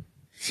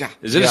Yeah.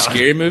 Is it Yeah. a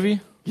scary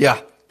movie?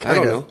 I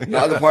don't know.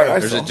 Not the part I Or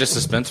is saw. it just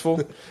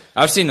suspenseful?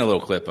 I've seen a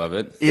little clip of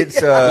it. It's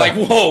Like,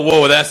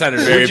 whoa, that sounded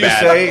very Would you bad.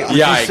 say- would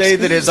you Yikes. say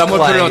that it's Someone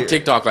put it on like-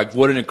 TikTok, like,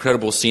 what an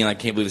incredible scene. I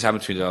can't believe this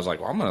happened to me. I was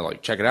like, well, I'm going to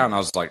like check it out. And I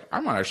was like, I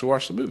might actually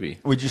watch the movie.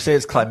 would you say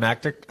it's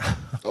climactic?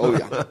 Oh,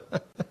 yeah.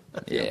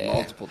 Yeah.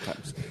 Multiple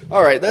times.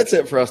 All right, that's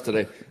it for us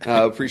today.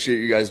 Appreciate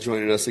you guys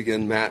joining us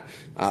again, Matt.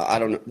 I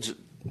don't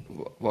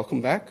know.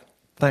 Welcome back.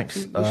 Thanks.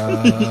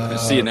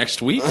 See you next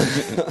week.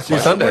 See you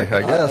Sunday,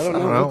 I guess. I don't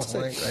know what to say.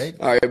 Like, right?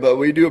 All right, but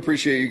we do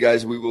appreciate you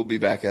guys. We will be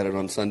back at it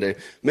on Sunday.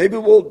 Maybe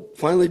we'll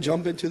finally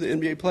jump into the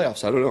NBA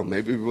playoffs. I don't know.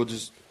 Maybe we'll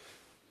just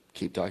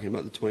keep talking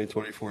about the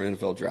 2024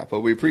 NFL draft.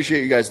 But we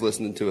appreciate you guys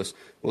listening to us.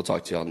 We'll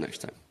talk to y'all next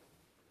time.